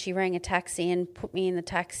that. And she rang a taxi and put me in the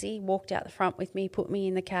taxi, walked out the front with me, put me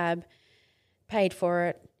in the cab, paid for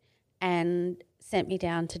it, and sent me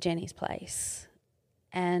down to Jenny's place.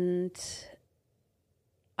 And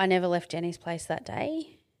I never left Jenny's place that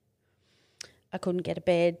day. I couldn't get a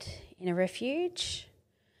bed in a refuge.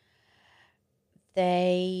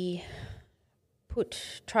 They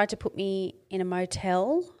tried to put me in a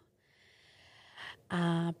motel,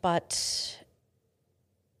 but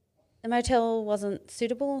the motel wasn't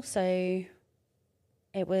suitable, so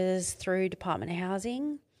it was through Department of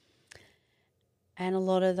Housing. And a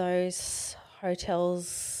lot of those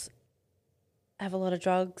hotels have a lot of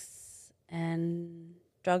drugs and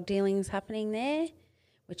drug dealings happening there,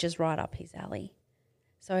 which is right up his alley.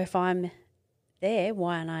 So if I'm there,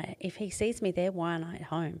 if he sees me there, why aren't I at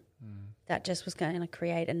home? That just was going to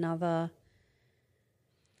create another...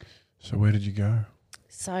 So where did you go?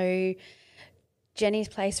 So Jenny's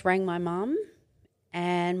place rang my mum,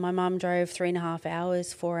 and my mum drove 3.5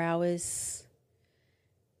 hours, 4 hours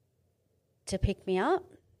to pick me up.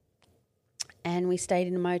 And we stayed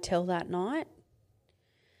in a motel that night.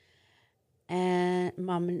 And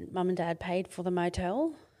mum and dad paid for the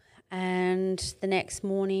motel. And the next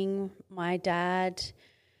morning, my dad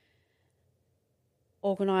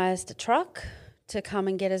organised a truck to come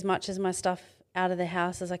and get as much as my stuff out of the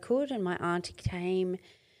house as I could, and my auntie came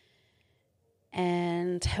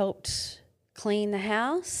and helped clean the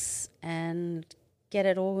house and get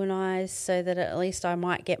it organised so that at least I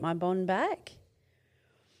might get my bond back.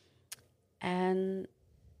 And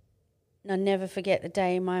I'll never forget the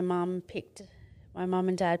day my mum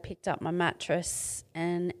and dad picked up my mattress,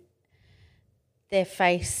 and their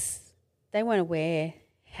face, they weren't aware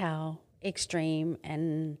how extreme,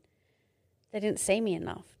 and they didn't see me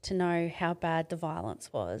enough to know how bad the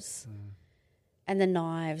violence was. And the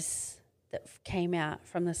knives that came out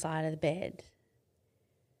from the side of the bed,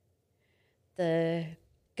 the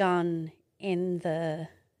gun in the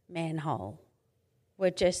manhole,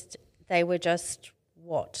 they were just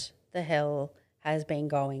what the hell has been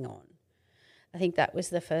going on. I think that was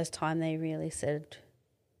the first time they really said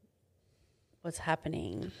what's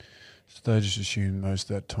happening. So they just assumed most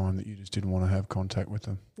of that time that you just didn't want to have contact with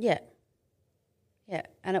them. Yeah. Yeah.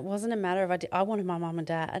 And it wasn't a matter of I wanted my mum and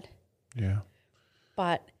dad. Yeah.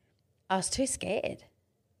 But I was too scared.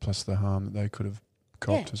 Plus the harm that they could have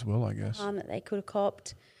copped as well, I guess. The harm that they could have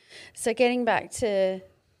copped. So getting back to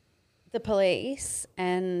the police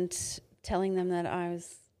and telling them that I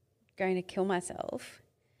was going to kill myself,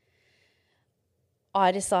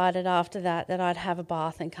 I decided after that I'd have a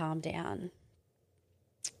bath and calm down.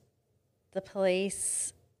 The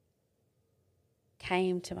police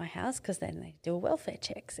came to my house because then they do a welfare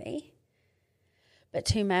check, see? But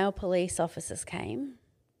 2 male police officers came,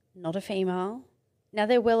 not a female. Now,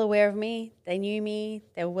 they're well aware of me. They knew me.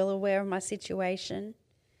 They were well aware of my situation.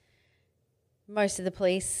 Most of the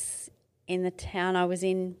police in the town I was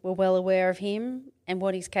in were well aware of him and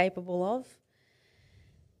what he's capable of.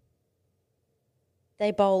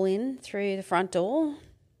 They bowl in through the front door,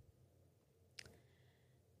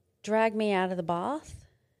 drag me out of the bath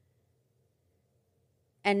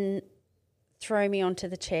and throw me onto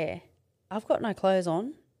the chair. I've got no clothes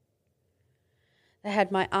on. They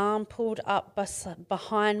had my arm pulled up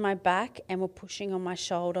behind my back and were pushing on my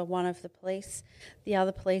shoulder. The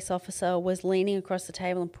other police officer was leaning across the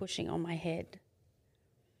table and pushing on my head.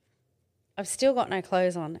 I've still got no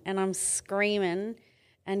clothes on and I'm screaming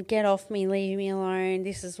and get off me, leave me alone.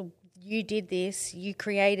 You did this, you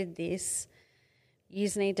created this. You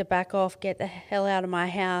just need to back off, get the hell out of my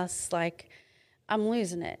house. Like, I'm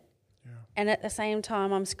losing it. Yeah. And at the same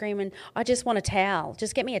time, I'm screaming, I just want a towel.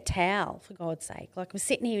 Just get me a towel, for God's sake. Like, I'm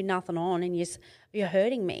sitting here with nothing on and you're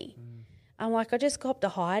hurting me. I'm like, I just got to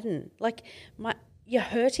hiding. Like, you're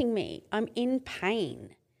hurting me. I'm in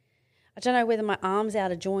pain. I don't know whether my arm's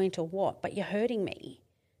out of joint or what, but you're hurting me.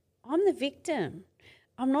 I'm the victim.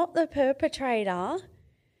 I'm not the perpetrator.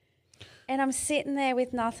 And I'm sitting there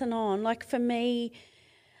with nothing on. Like, for me,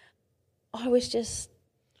 I was just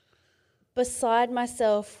beside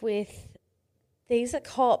myself with, these are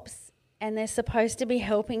cops and they're supposed to be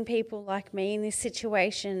helping people like me in this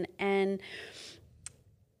situation. And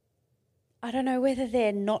I don't know whether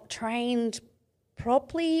they're not trained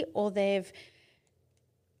properly or they've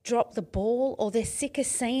dropped the ball or they're sick of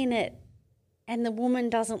seeing it and the woman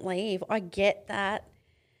doesn't leave. I get that.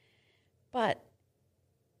 But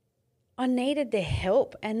I needed their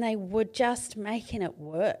help and they were just making it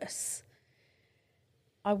worse.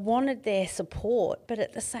 I wanted their support, but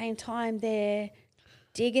at the same time they're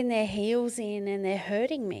digging their heels in and they're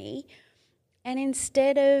hurting me. And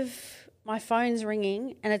instead of my phone's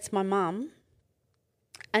ringing and it's my mum,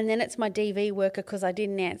 and then it's my DV worker because I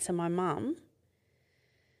didn't answer my mum,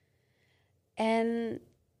 and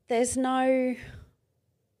they're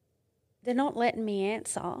not letting me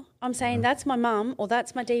answer. I'm saying that's my mum or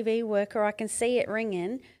that's my DV worker. I can see it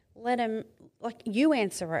ringing. Let him, you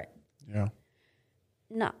answer it. Yeah.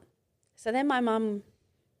 No. So then my mum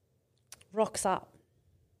rocks up.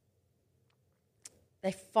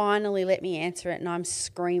 They finally let me answer it and I'm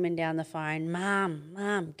screaming down the phone,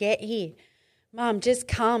 Mum, get here. Mum, just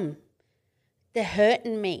come. They're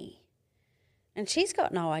hurting me. And she's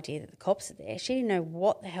got no idea that the cops are there. She didn't know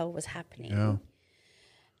what the hell was happening. Yeah.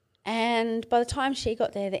 And by the time she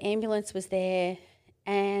got there, the ambulance was there,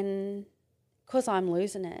 and because I'm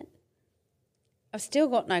losing it, I've still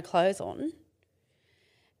got no clothes on.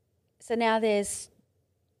 So now there's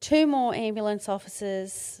 2 more ambulance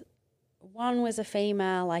officers. One was a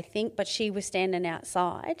female, I think, but she was standing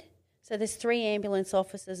outside. So there's 3 ambulance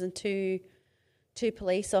officers and two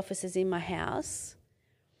police officers in my house.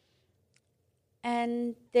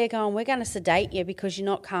 And they're going, we're going to sedate you because you're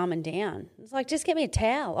not calming down. It's like, just get me a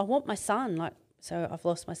towel. I want my son. So I've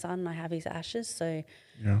lost my son and I have his ashes. So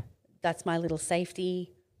that's my little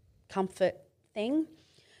safety comfort thing.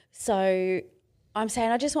 So I'm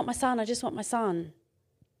saying, I just want my son, I just want my son.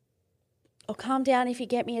 I'll calm down if you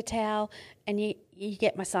get me a towel and you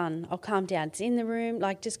get my son. I'll calm down. It's in the room,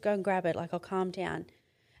 like just go and grab it, like I'll calm down.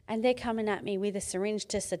 And they're coming at me with a syringe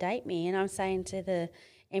to sedate me, and I'm saying to the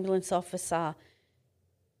ambulance officer,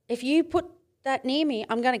 if you put that near me,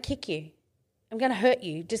 I'm going to kick you. I'm going to hurt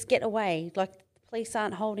you. Just get away. Like, the police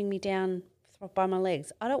aren't holding me down by my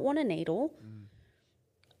legs. I don't want a needle.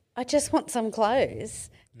 I just want some clothes,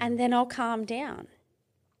 and then I'll calm down.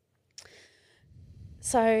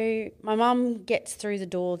 So my mum gets through the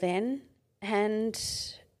door then and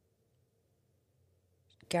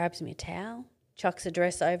grabs me a towel, chucks a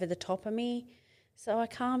dress over the top of me, so I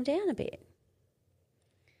calm down a bit.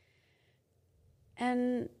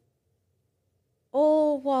 And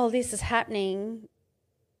all while this is happening,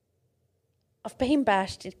 I've been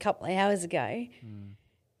bashed a couple of hours ago.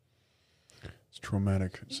 It's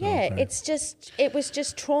traumatic. It was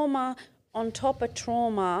just trauma on top of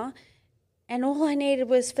trauma. And all I needed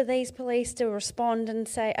was for these police to respond and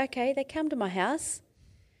say, okay, they come to my house.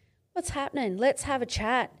 What's happening? Let's have a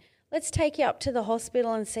chat. Let's take you up to the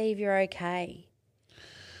hospital and see if you're okay.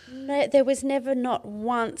 No, there was never not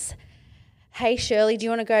once, hey, Shirley, do you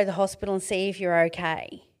want to go to the hospital and see if you're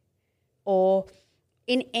okay? Or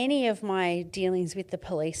in any of my dealings with the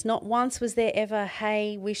police, not once was there ever,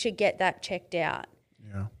 hey, we should get that checked out.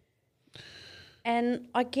 Yeah. And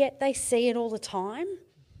I get they see it all the time.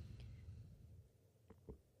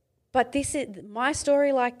 But this is my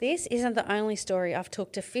story. Like this isn't the only story. I've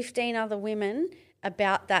talked to 15 other women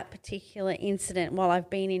about that particular incident while I've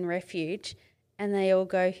been in refuge, and they all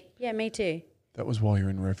go, yeah, me too. That was while you're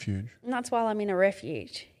in refuge? And that's while I'm in a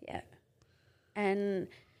refuge, yeah. And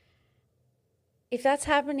if that's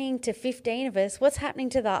happening to 15 of us, what's happening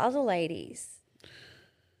to the other ladies?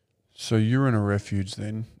 So you're in a refuge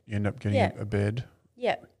then. You end up getting a bed.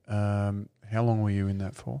 Yeah. How long were you in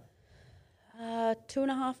that for?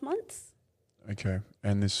 2.5 months. Okay.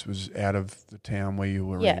 And this was out of the town where you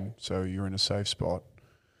were in, so you're in a safe spot.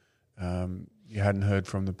 You hadn't heard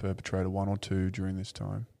from the perpetrator, one or two, during this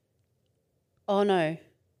time? Oh, no.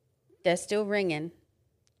 They're still ringing.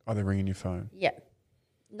 Are they ringing your phone? Yeah.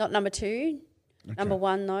 Not number 2. Okay. Number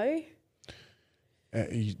 1, no.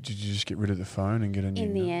 Did you just get rid of the phone and get a new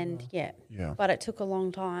In the number? end, yeah. Yeah. But it took a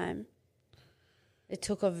long time. It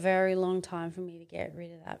took a very long time for me to get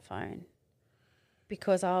rid of that phone,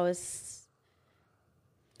 because I was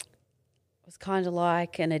kind of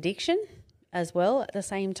like an addiction as well at the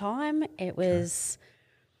same time. It was,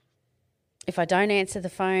 if I don't answer the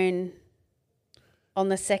phone on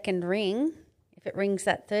the second ring, if it rings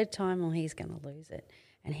that third time, well, he's going to lose it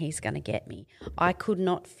and he's going to get me. I could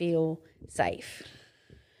not feel safe.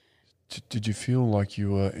 Did you feel like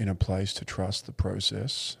you were in a place to trust the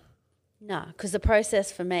process? No, because the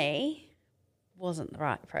process for me wasn't the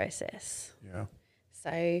right process. Yeah.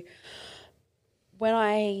 So when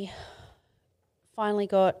I finally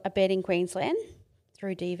got a bed in Queensland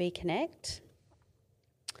through DV Connect,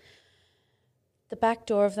 the back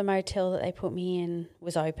door of the motel that they put me in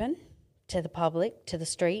was open to the public, to the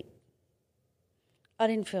street. I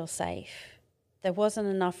didn't feel safe. There wasn't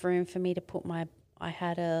enough room for me to put I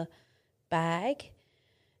had a bag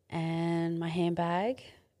and my handbag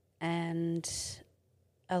and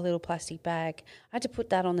a little plastic bag. I had to put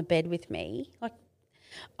that on the bed with me. Like,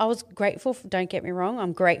 I was grateful don't get me wrong,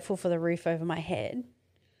 I'm grateful for the roof over my head.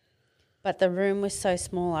 But the room was so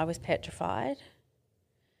small, I was petrified.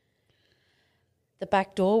 The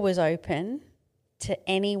back door was open to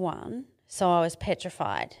anyone, so I was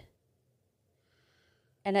petrified.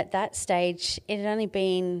 And at that stage, it had only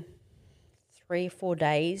been 3 or 4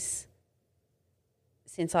 days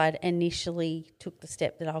since I'd initially took the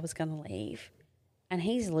step that I was going to leave. And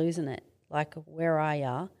he's losing it. Like, where are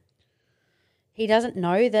ya? He doesn't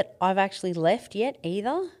know that I've actually left yet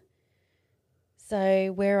either.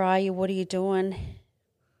 So, where are you? What are you doing?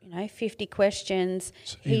 50 questions.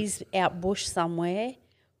 So he's out bush somewhere,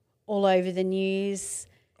 all over the news.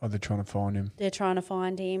 Oh, they're trying to find him. They're trying to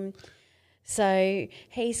find him. So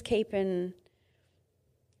he's keeping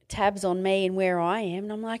tabs on me and where I am.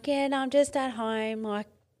 And I'm like, yeah, no, I'm just at home. Like,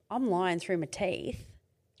 I'm lying through my teeth.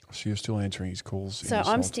 So you're still answering his calls? So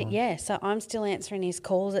I'm still answering his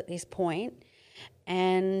calls at this point.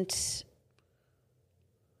 And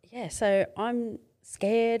yeah, so I'm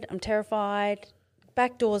scared. I'm terrified.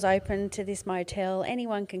 Back door's open to this motel.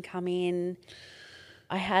 Anyone can come in.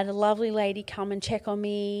 I had a lovely lady come and check on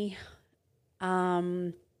me.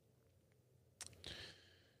 And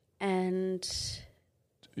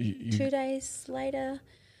 2 days later,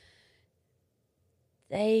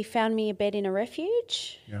 they found me a bed in a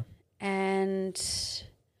refuge. Yeah. And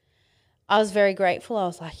I was very grateful. I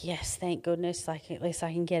was like, yes, thank goodness. Like, at least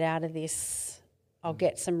I can get out of this. I'll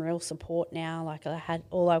get some real support now. Like,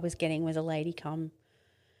 all I was getting was a lady come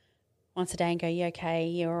once a day and go, you okay?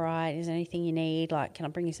 You all right? Is there anything you need? Like, can I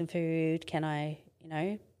bring you some food? Can I,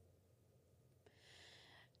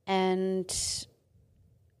 And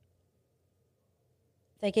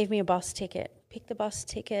they gave me a bus ticket. Picked the bus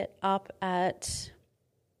ticket up at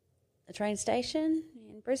the train station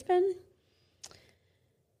in Brisbane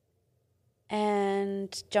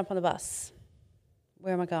and jump on the bus.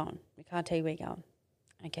 Where am I going? I can't tell you where you're going.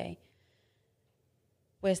 Okay.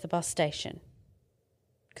 Where's the bus station?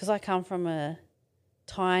 Because I come from a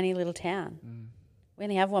tiny little town. We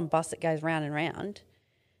only have one bus that goes round and round.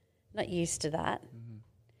 Not used to that.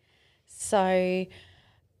 So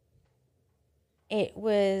it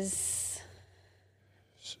was...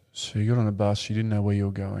 So you got on the bus, you didn't know where you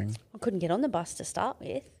were going. I couldn't get on the bus to start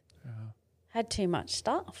with. Had too much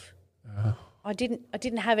stuff. I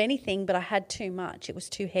didn't have anything, but I had too much. It was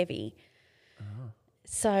too heavy.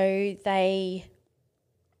 So they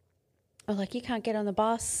were like, you can't get on the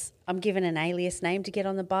bus. I'm given an alias name to get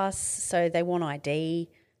on the bus, so they want ID.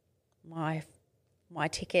 My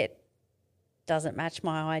ticket doesn't match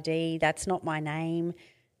my ID. That's not my name.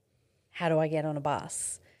 How do I get on a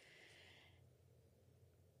bus?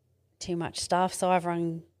 Too much stuff. So I've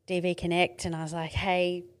rung DV Connect and I was like,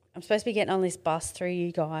 hey, I'm supposed to be getting on this bus through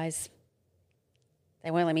you guys. They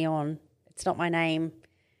won't let me on. It's not my name.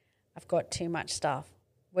 I've got too much stuff.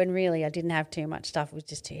 When really I didn't have too much stuff. It was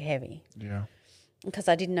just too heavy. Yeah. Because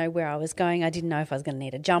I didn't know where I was going. I didn't know if I was going to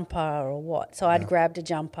need a jumper or what. So I'd grabbed a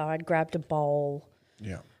jumper. I'd grabbed a bowl.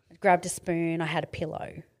 Yeah. I'd grabbed a spoon. I had a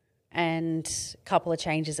pillow and a couple of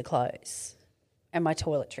changes of clothes and my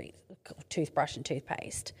toiletries, toothbrush and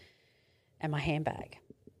toothpaste and my handbag.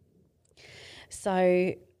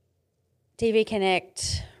 So DV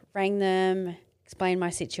Connect, rang them, explained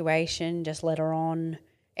my situation, just let her on.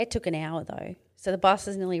 It took an hour though. So the bus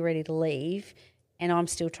is nearly ready to leave and I'm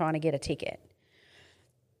still trying to get a ticket.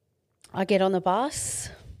 I get on the bus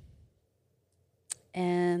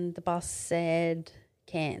and the bus said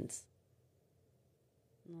Cairns.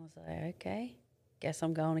 And I was like, okay, guess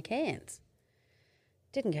I'm going to Cairns.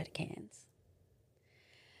 Didn't go to Cairns.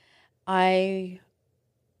 I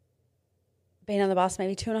been on the bus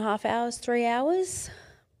maybe 2.5 hours, 3 hours,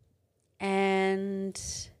 and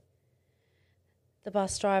the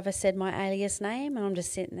bus driver said my alias name, and I'm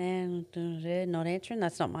just sitting there and not answering.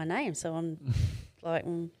 That's not my name, so I'm like,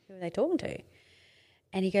 who are they talking to?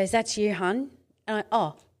 And he goes, that's you, hun. And I,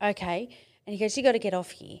 oh, okay. And he goes, you got to get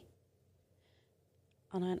off here.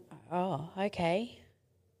 And I went, oh, okay.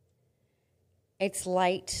 It's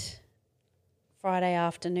late Friday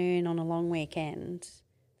afternoon on a long weekend.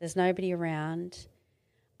 There's nobody around.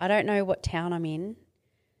 I don't know what town I'm in.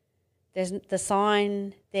 There's the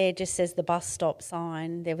sign there just says the bus stop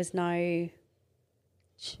sign. There was no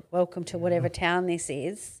welcome to whatever town this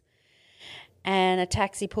is. And a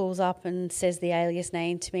taxi pulls up and says the alias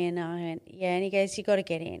name to me and I went, yeah, and he goes, you got to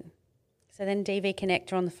get in. So then DV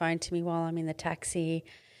Connect are on the phone to me while I'm in the taxi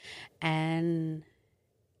and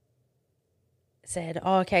said,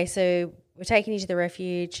 oh, okay, so we're taking you to the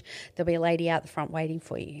refuge. There'll be a lady out the front waiting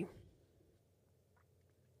for you.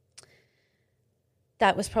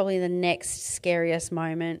 That was probably the next scariest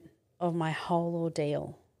moment of my whole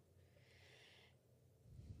ordeal.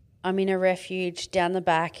 I'm in a refuge down the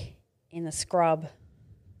back in the scrub.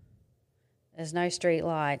 There's no street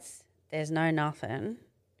lights. There's no nothing.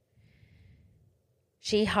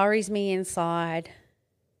 She hurries me inside,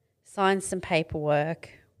 signs some paperwork.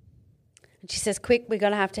 And she says, quick, we're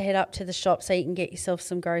going to have to head up to the shop so you can get yourself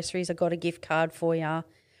some groceries. I've got a gift card for you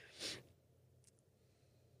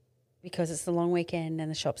because it's the long weekend and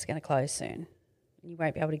the shop's going to close soon. You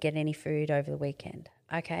won't be able to get any food over the weekend.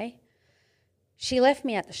 Okay. She left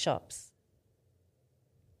me at the shops.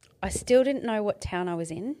 I still didn't know what town I was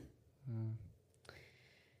in.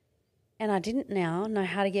 And I didn't now know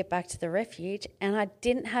how to get back to the refuge, and I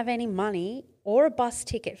didn't have any money or a bus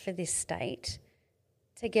ticket for this state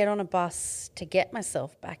to get on a bus to get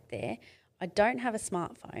myself back there. I don't have a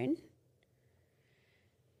smartphone.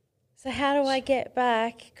 So how do I get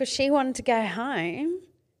back? Because she wanted to go home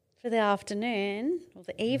for the afternoon or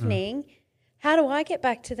the evening. How do I get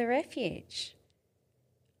back to the refuge?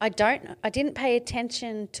 I didn't pay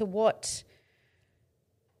attention to what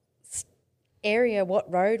area,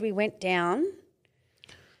 what road we went down.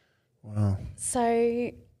 Wow.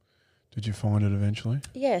 So did you find it eventually?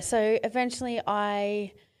 Yeah, so eventually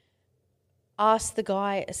I asked the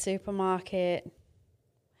guy at a supermarket,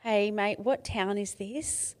 hey, mate, what town is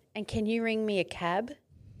this? And can you ring me a cab?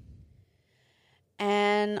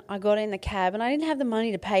 And I got in the cab and I didn't have the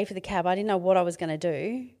money to pay for the cab. I didn't know what I was going to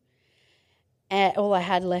do. And all I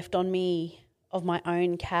had left on me of my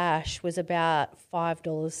own cash was about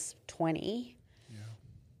 $5.20. Yeah.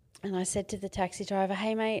 And I said to the taxi driver,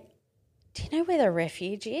 hey, mate, do you know where the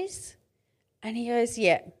refuge is? And he goes,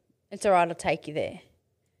 yeah, it's all right, I'll take you there.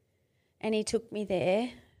 And he took me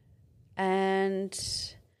there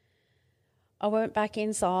and I went back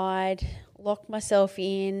inside, locked myself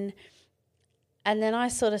in, and then I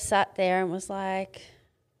sort of sat there and was like,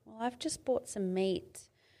 well, I've just bought some meat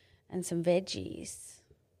and some veggies.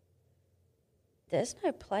 There's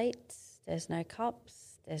no plates, there's no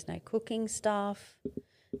cups, there's no cooking stuff.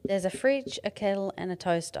 There's a fridge, a kettle and a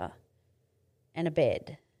toaster and a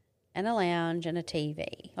bed and a lounge and a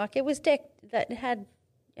TV. Like it was decked, that had,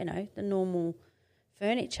 you know, the normal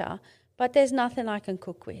furniture, but there's nothing I can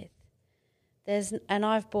cook with. And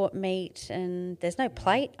I've bought meat and there's no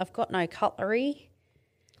plate. I've got no cutlery.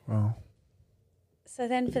 Wow. So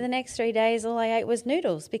then for the next 3 days, all I ate was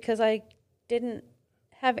noodles because I didn't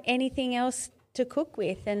have anything else to cook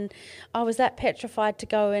with. And I was that petrified to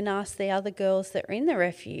go and ask the other girls that were in the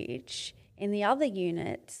refuge in the other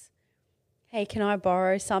units, hey, can I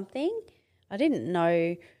borrow something? I didn't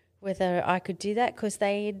know whether I could do that because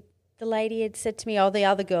the lady had said to me, oh, the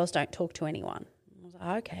other girls don't talk to anyone. I was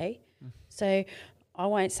like, okay. So I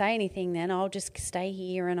won't say anything then. I'll just stay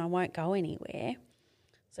here and I won't go anywhere.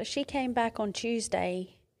 So she came back on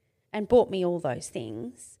Tuesday and bought me all those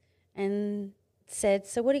things and said,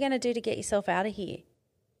 so what are you going to do to get yourself out of here?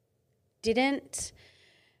 Didn't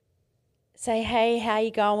say, hey, how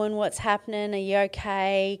you going? What's happening? Are you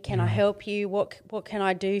okay? Can I help you? What can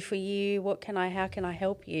I do for you? How can I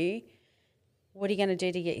help you? What are you going to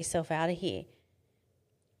do to get yourself out of here?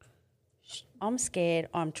 I'm scared.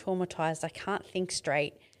 I'm traumatised. I can't think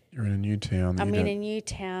straight. You're in a new town. I'm in a new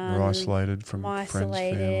town. You're isolated from friends,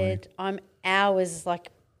 family. I'm hours,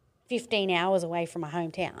 like 15 hours away from my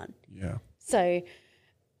hometown. Yeah. So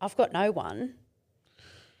I've got no one.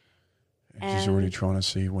 And she's already trying to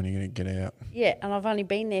see when you're going to get out. Yeah, and I've only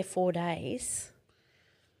been there 4 days.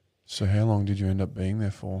 So how long did you end up being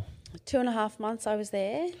there for? 2.5 months I was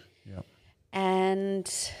there. Yeah.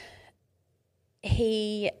 And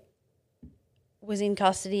he was in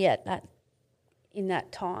custody in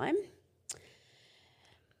that time.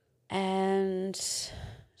 And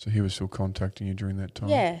so he was still contacting you during that time?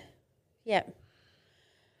 Yeah.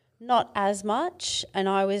 Not as much, and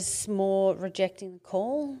I was more rejecting the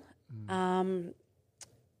call.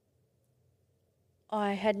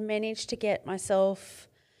 I had managed to get myself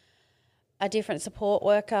a different support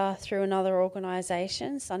worker through another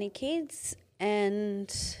organisation, Sunny Kids,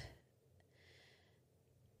 and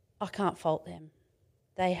I can't fault them.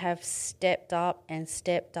 They have stepped up and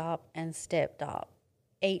stepped up and stepped up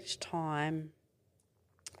each time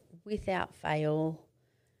without fail.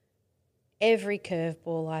 Every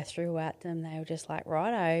curveball I threw at them, they were just like,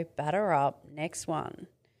 righto, batter up, next one.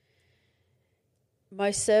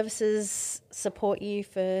 Most services support you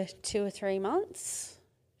for 2 or 3 months.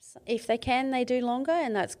 If they can, they do longer,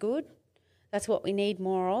 and that's good. That's what we need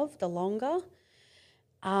more of, the longer.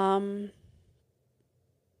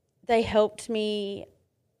 They helped me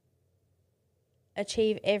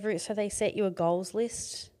achieve so they set you a goals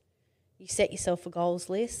list. You set yourself a goals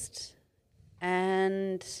list,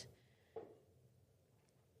 and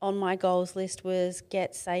on my goals list was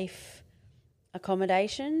get safe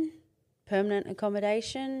accommodation, permanent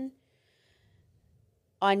accommodation.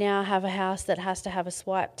 I now have a house that has to have a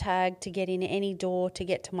swipe tag to get in any door to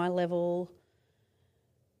get to my level.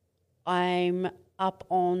 I'm up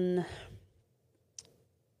on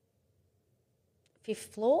 5th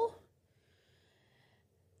floor.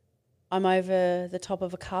 I'm over the top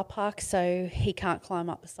of a car park, so he can't climb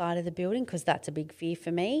up the side of the building because that's a big fear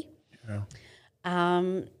for me. Yeah.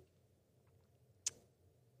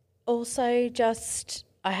 Also,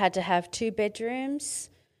 I had to have 2 bedrooms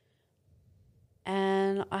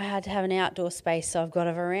and I had to have an outdoor space. So I've got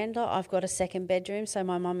a veranda, I've got a second bedroom so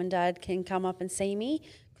my mum and dad can come up and see me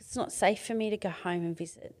because it's not safe for me to go home and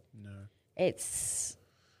visit. No.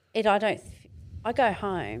 I go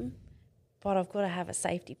home, but I've got to have a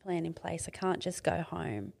safety plan in place. I can't just go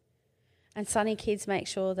home. And Sunny Kids make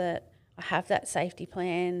sure that I have that safety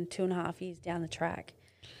plan 2.5 years down the track.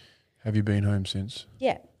 Have you been home since?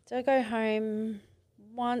 Yeah. So I go home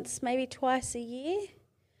once, maybe twice a year,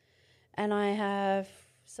 and I have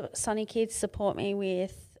Sunny Kids support me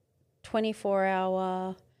with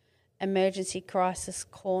 24-hour emergency crisis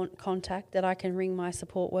contact that I can ring my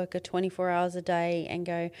support worker 24 hours a day and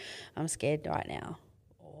go, I'm scared right now,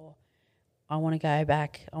 or I want to go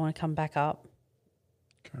back, I want to come back up.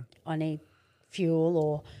 Okay. I need fuel,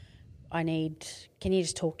 or can you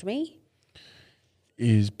just talk to me?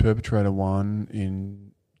 Is perpetrator 1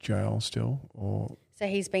 in jail still, or? So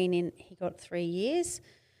he got 3 years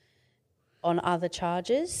on other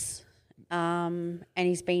charges, and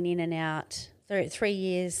he's been in and out. 3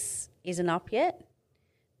 years isn't up yet,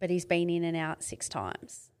 but he's been in and out 6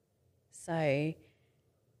 times. So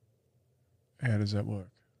how does that work?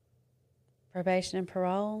 Probation and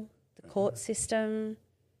parole, the court system.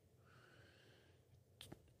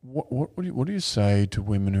 What do you say to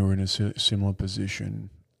women who are in a similar position?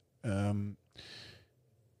 Because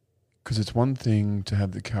it's one thing to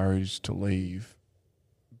have the courage to leave,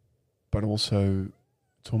 but also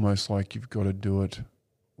it's almost like you've got to do it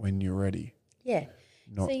when you're ready. Yeah.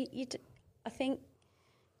 I think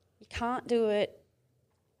you can't do it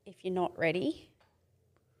if you're not ready.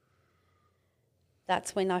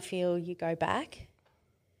 That's when I feel you go back,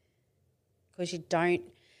 because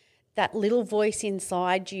that little voice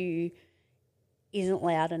inside you isn't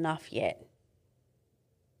loud enough yet.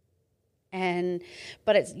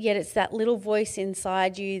 But it's that little voice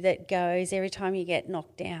inside you that goes, every time you get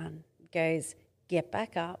knocked down, goes, get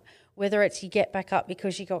back up. Whether it's you get back up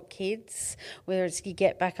because you got kids, whether it's you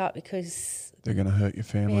get back up because they're going to hurt your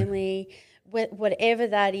family. Whatever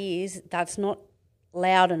that is, that's not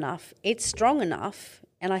loud enough. It's strong enough.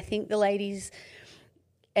 And I think the ladies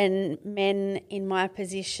and men in my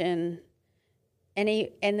position and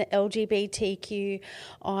the LGBTQI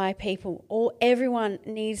people, everyone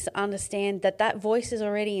needs to understand that voice is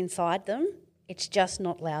already inside them. It's just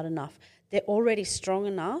not loud enough. They're already strong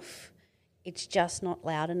enough. It's just not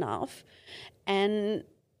loud enough. And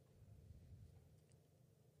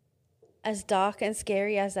as dark and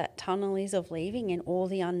scary as that tunnel is of leaving and all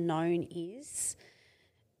the unknown is,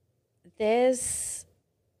 there's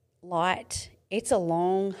light. It's a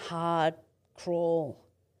long, hard crawl.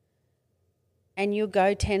 And you'll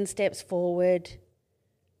go 10 steps forward,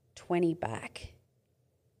 20 back.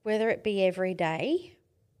 Whether it be every day,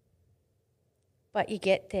 but you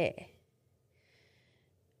get there.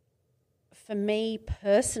 For me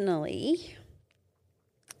personally,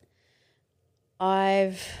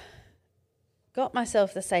 I've got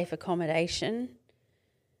myself the safe accommodation.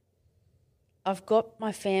 I've got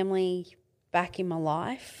my family back in my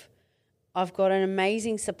life. I've got an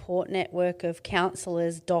amazing support network of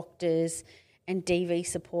counsellors, doctors, and DV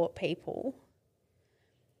support people.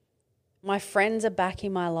 My friends are back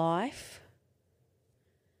in my life.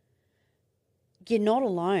 You're not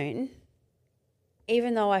alone.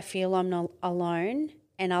 Even though I feel I'm not alone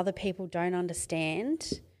and other people don't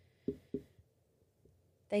understand,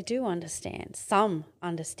 they do understand. Some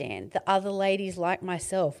understand. The other ladies like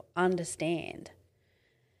myself understand.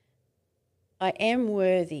 I am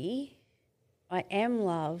worthy. I am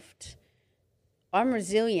loved. I'm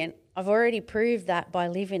resilient. I've already proved that by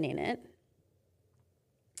living in it.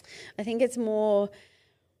 I think it's more,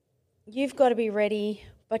 you've got to be ready,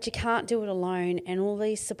 but you can't do it alone, and all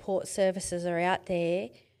these support services are out there.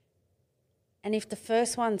 And if the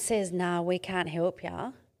first one says, nah, we can't help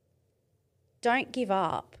you, don't give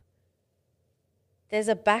up. There's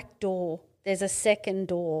a back door. There's a second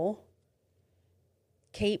door.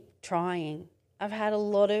 Keep trying. I've had a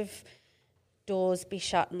lot of doors be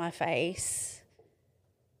shut in my face,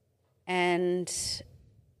 and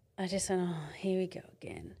I just went, oh, here we go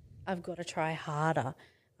again. I've got to try harder.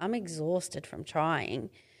 I'm exhausted from trying.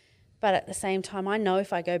 But at the same time, I know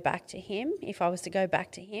if I go back to him, if I was to go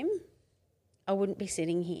back to him, I wouldn't be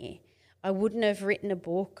sitting here. I wouldn't have written a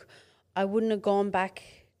book. I wouldn't have gone back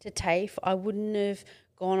to TAFE. I wouldn't have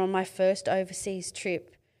gone on my first overseas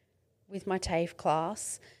trip with my TAFE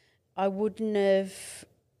class. I wouldn't have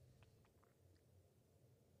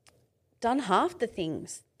done half the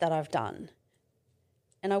things that I've done.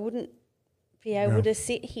 And I wouldn't be able to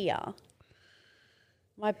sit here.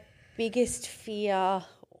 My biggest fear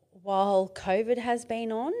while COVID has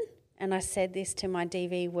been on, and I said this to my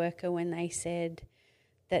DV worker when they said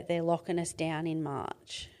that they're locking us down in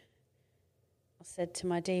March. I said to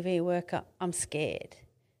my DV worker, I'm scared.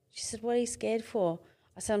 She said, what are you scared for?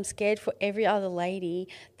 I said, I'm scared for every other lady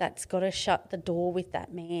that's got to shut the door with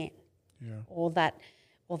that man. Yeah. Or that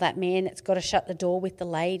man that's got to shut the door with the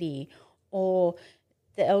lady, or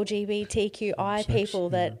the LGBTQI people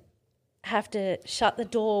that have to shut the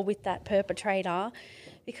door with that perpetrator,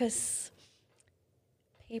 because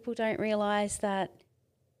people don't realise that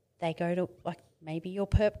they go to, like, maybe your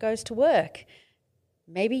perp goes to work.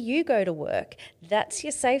 Maybe you go to work. That's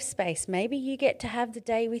your safe space. Maybe you get to have the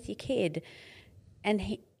day with your kid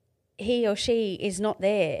and he or she is not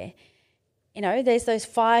there. You know, there's those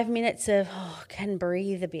 5 minutes of, I can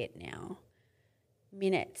breathe a bit now.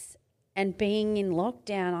 Minutes. And being in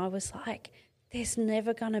lockdown, I was like, there's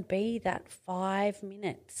never going to be that 5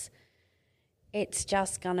 minutes. It's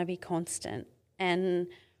just going to be constant. And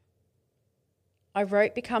I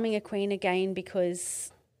wrote Becoming a Queen again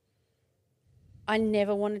because I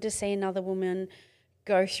never wanted to see another woman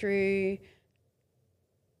go through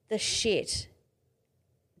the shit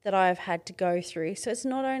that I've had to go through. So it's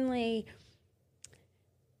not only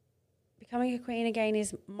Becoming a Queen again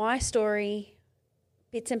is my story,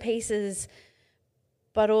 bits and pieces,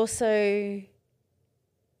 but also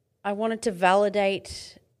I wanted to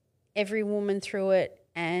validate every woman through it,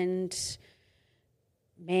 and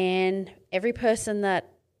man, every person that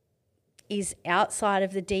is outside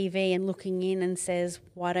of the DV and looking in and says,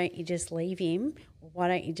 why don't you just leave him? Or why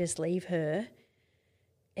don't you just leave her?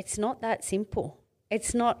 It's not that simple.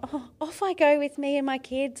 It's not, oh, off I go with me and my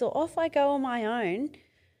kids, or off I go on my own.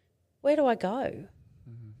 Where do I go?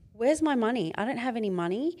 Where's my money? I don't have any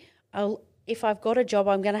money. If I've got a job,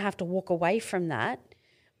 I'm going to have to walk away from that.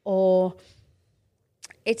 Or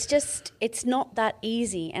it's not that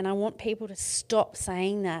easy. And I want people to stop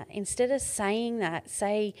saying that. Instead of saying that,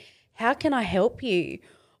 say, how can I help you?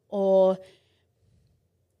 Or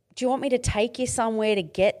do you want me to take you somewhere to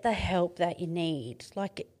get the help that you need?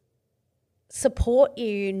 Like, support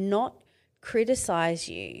you, not criticize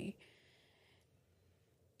you.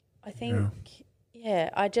 I think,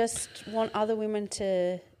 I just want other women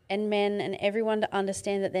and men and everyone to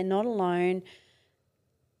understand that they're not alone,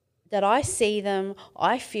 that I see them,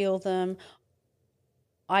 I feel them,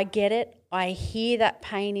 I get it, I hear that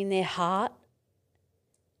pain in their heart.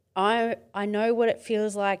 I know what it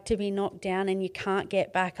feels like to be knocked down and you can't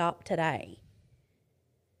get back up today.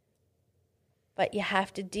 But you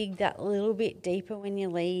have to dig that little bit deeper when you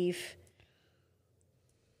leave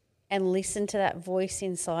and listen to that voice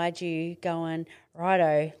inside you going,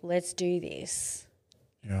 righto, let's do this.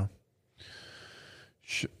 Yeah.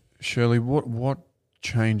 Shirley, what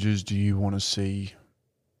changes do you want to see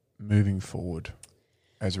moving forward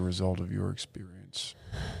as a result of your experience?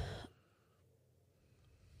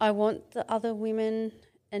 I want the other women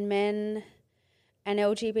and men and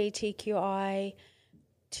LGBTQI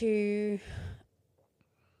to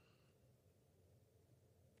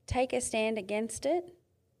take a stand against it.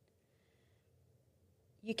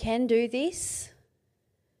 You can do this.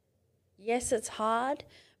 Yes, it's hard,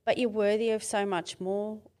 but you're worthy of so much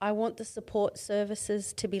more. I want the support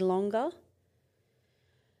services to be longer.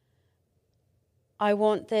 I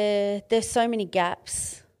want there's so many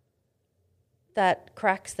gaps, that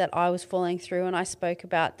cracks that I was falling through, and I spoke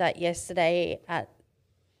about that yesterday at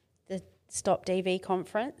the Stop DV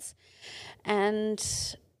conference. And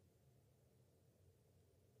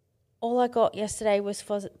all I got yesterday was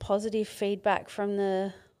positive feedback from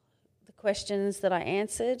the questions that I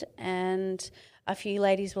answered, and a few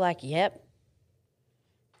ladies were like, yep,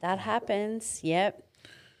 that happens, yep.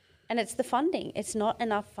 And it's the funding. It's not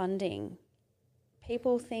enough funding.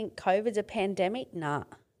 People think COVID's a pandemic. Nah.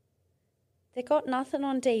 They got nothing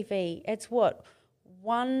on DV. It's what?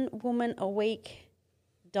 One woman a week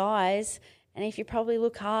dies, and if you probably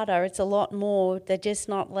look harder, it's a lot more. They're just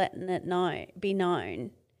not letting it be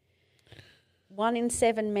known. 1 in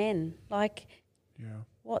 7 men. Like,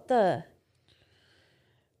 what the?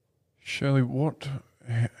 Shirley,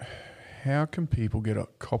 how can people get a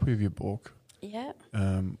copy of your book? Yeah.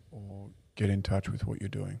 Or get in touch with what you're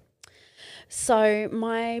doing? So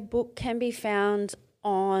my book can be found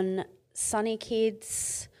on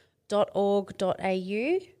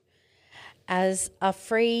sunnykids.org.au as a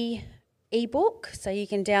free ebook. So you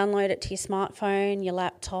can download it to your smartphone, your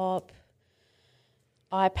laptop,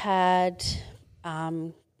 iPad, what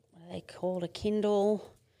are they called, a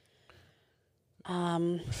Kindle.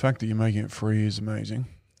 The fact that you're making it free is amazing.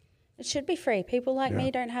 It should be free. People like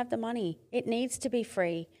me don't have the money. It needs to be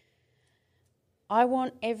free. I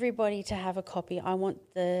want everybody to have a copy. I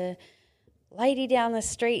want the lady down the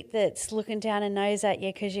street that's looking down her nose at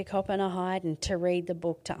you because you're copping a hiding to read the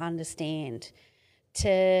book to understand.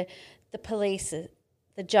 To the police,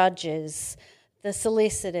 the judges, the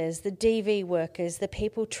solicitors, the DV workers, the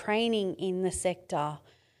people training in the sector.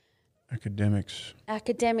 Academics.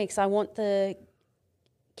 I want the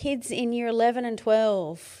kids in year 11 and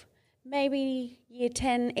 12, maybe year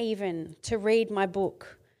 10 even, to read my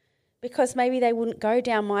book, because maybe they wouldn't go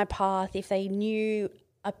down my path if they knew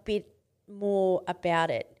a bit more about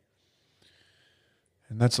it.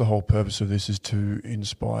 And that's the whole purpose of this, is to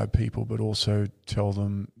inspire people, but also tell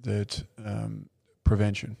them that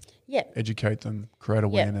prevention. Yep. Educate them, create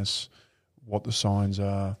awareness, what the signs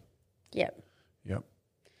are. Yep.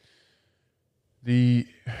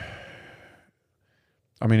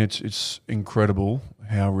 I mean, it's incredible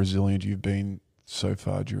how resilient you've been so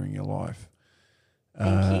far during your life.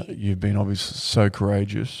 Thank you. You've been obviously so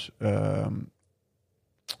courageous,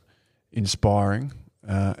 inspiring,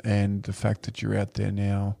 and the fact that you're out there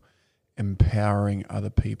now empowering other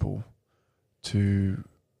people to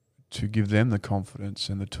give them the confidence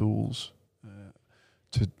and the tools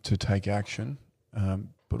to take action,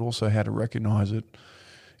 but also how to recognise it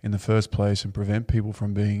in the first place and prevent people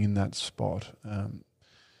from being in that spot,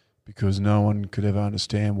 because no one could ever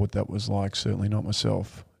understand what that was like, certainly not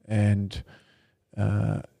myself. And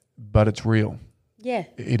but it's real. Yeah.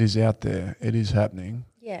 It is out there. It is happening.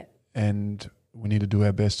 Yeah. And we need to do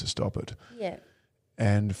our best to stop it. Yeah.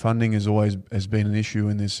 And funding has been an issue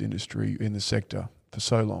in this industry, in the sector, for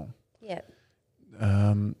so long. Yeah.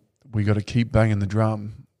 We got to keep banging the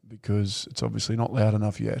drum because it's obviously not loud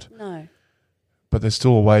enough yet. No. But there's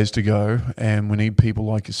still a ways to go, and we need people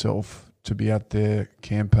like yourself to be out there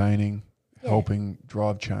campaigning, helping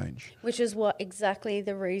drive change. Which is exactly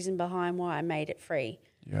the reason behind why I made it free.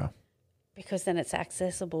 Yeah. Because then it's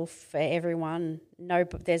accessible for everyone.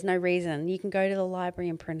 There's no reason. You can go to the library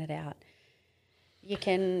and print it out. You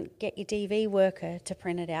can get your DV worker to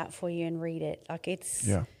print it out for you and read it. Like it's...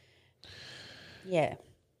 Yeah. Yeah.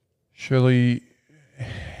 Shirley,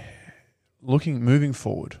 moving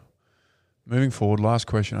forward, last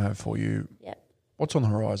question I have for you. Yeah. What's on the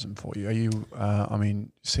horizon for you? Are you,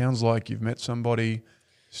 sounds like you've met somebody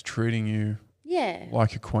who's treating you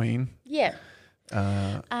like a queen. Yeah.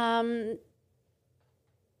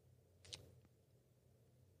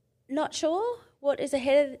 Not sure what is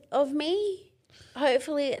ahead of me.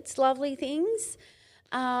 Hopefully it's lovely things.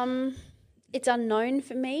 It's unknown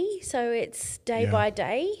for me, so it's day by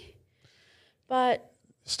day. But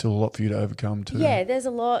still a lot for you to overcome too. Yeah, there's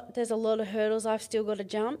a lot of hurdles I've still got to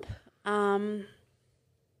jump.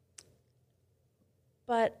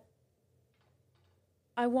 But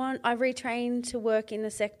I retrain to work in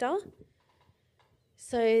the sector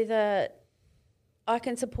so that I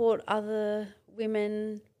can support other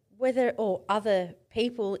women, or other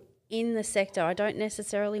people in the sector. I don't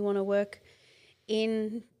necessarily want to work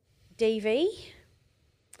in DV,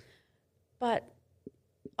 but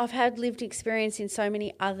I've had lived experience in so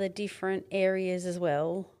many other different areas as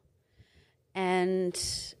well, and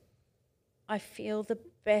I feel the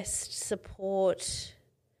best support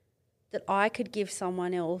that I could give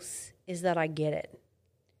someone else is that I get it.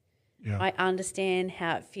 Yeah. I understand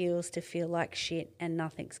how it feels to feel like shit and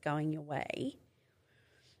nothing's going your way.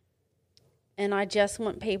 And I just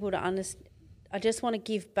want people to understand. I just want to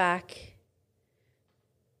give back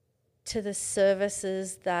to the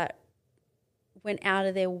services that went out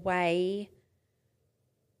of their way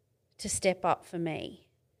to step up for me.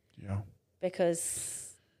 Yeah.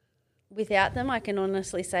 Because without them, I can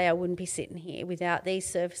honestly say I wouldn't be sitting here. Without these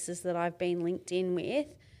services that I've been linked in with,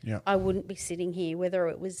 I wouldn't be sitting here, whether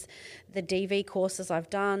it was the DV courses I've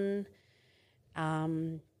done,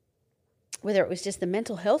 whether it was just the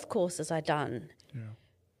mental health courses I've done. Yeah.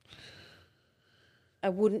 I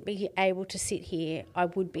wouldn't be able to sit here. I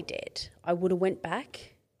would be dead. I would have went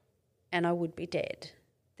back and I would be dead.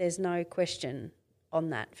 There's no question on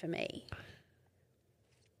that for me.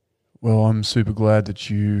 Well, I'm super glad that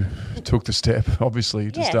you took the step, obviously,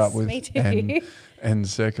 to start with. Me too. And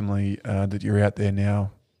secondly, that you're out there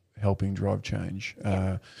now helping drive change.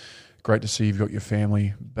 Yeah. Great to see you've got your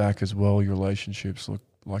family back as well. Your relationships look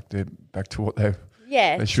like they're back to what they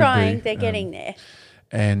should trying. be. They're getting there.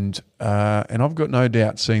 And I've got no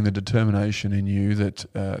doubt, seeing the determination in you,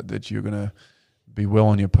 that you're going to be well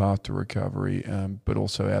on your path to recovery, but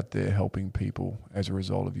also out there helping people as a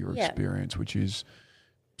result of your experience, which is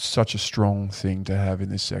such a strong thing to have in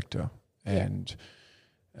this sector. And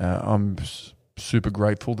I'm super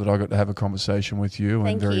grateful that I got to have a conversation with you.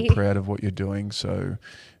 Thank and very you. proud of what you're doing. So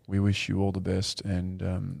we wish you all the best.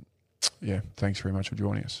 And thanks very much for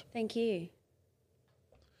joining us. Thank you.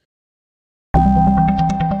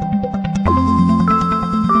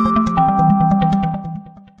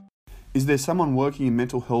 Is there someone working in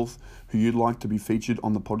mental health who you'd like to be featured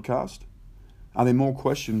on the podcast? Are there more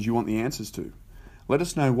questions you want the answers to? Let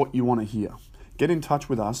us know what you want to hear. Get in touch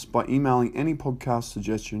with us by emailing any podcast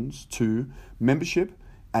suggestions to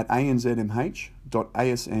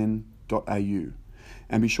membership@anzmh.asn.au.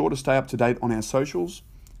 And be sure to stay up to date on our socials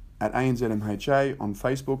at ANZMHA on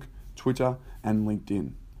Facebook, Twitter and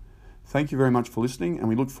LinkedIn. Thank you very much for listening, and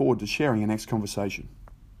we look forward to sharing our next conversation.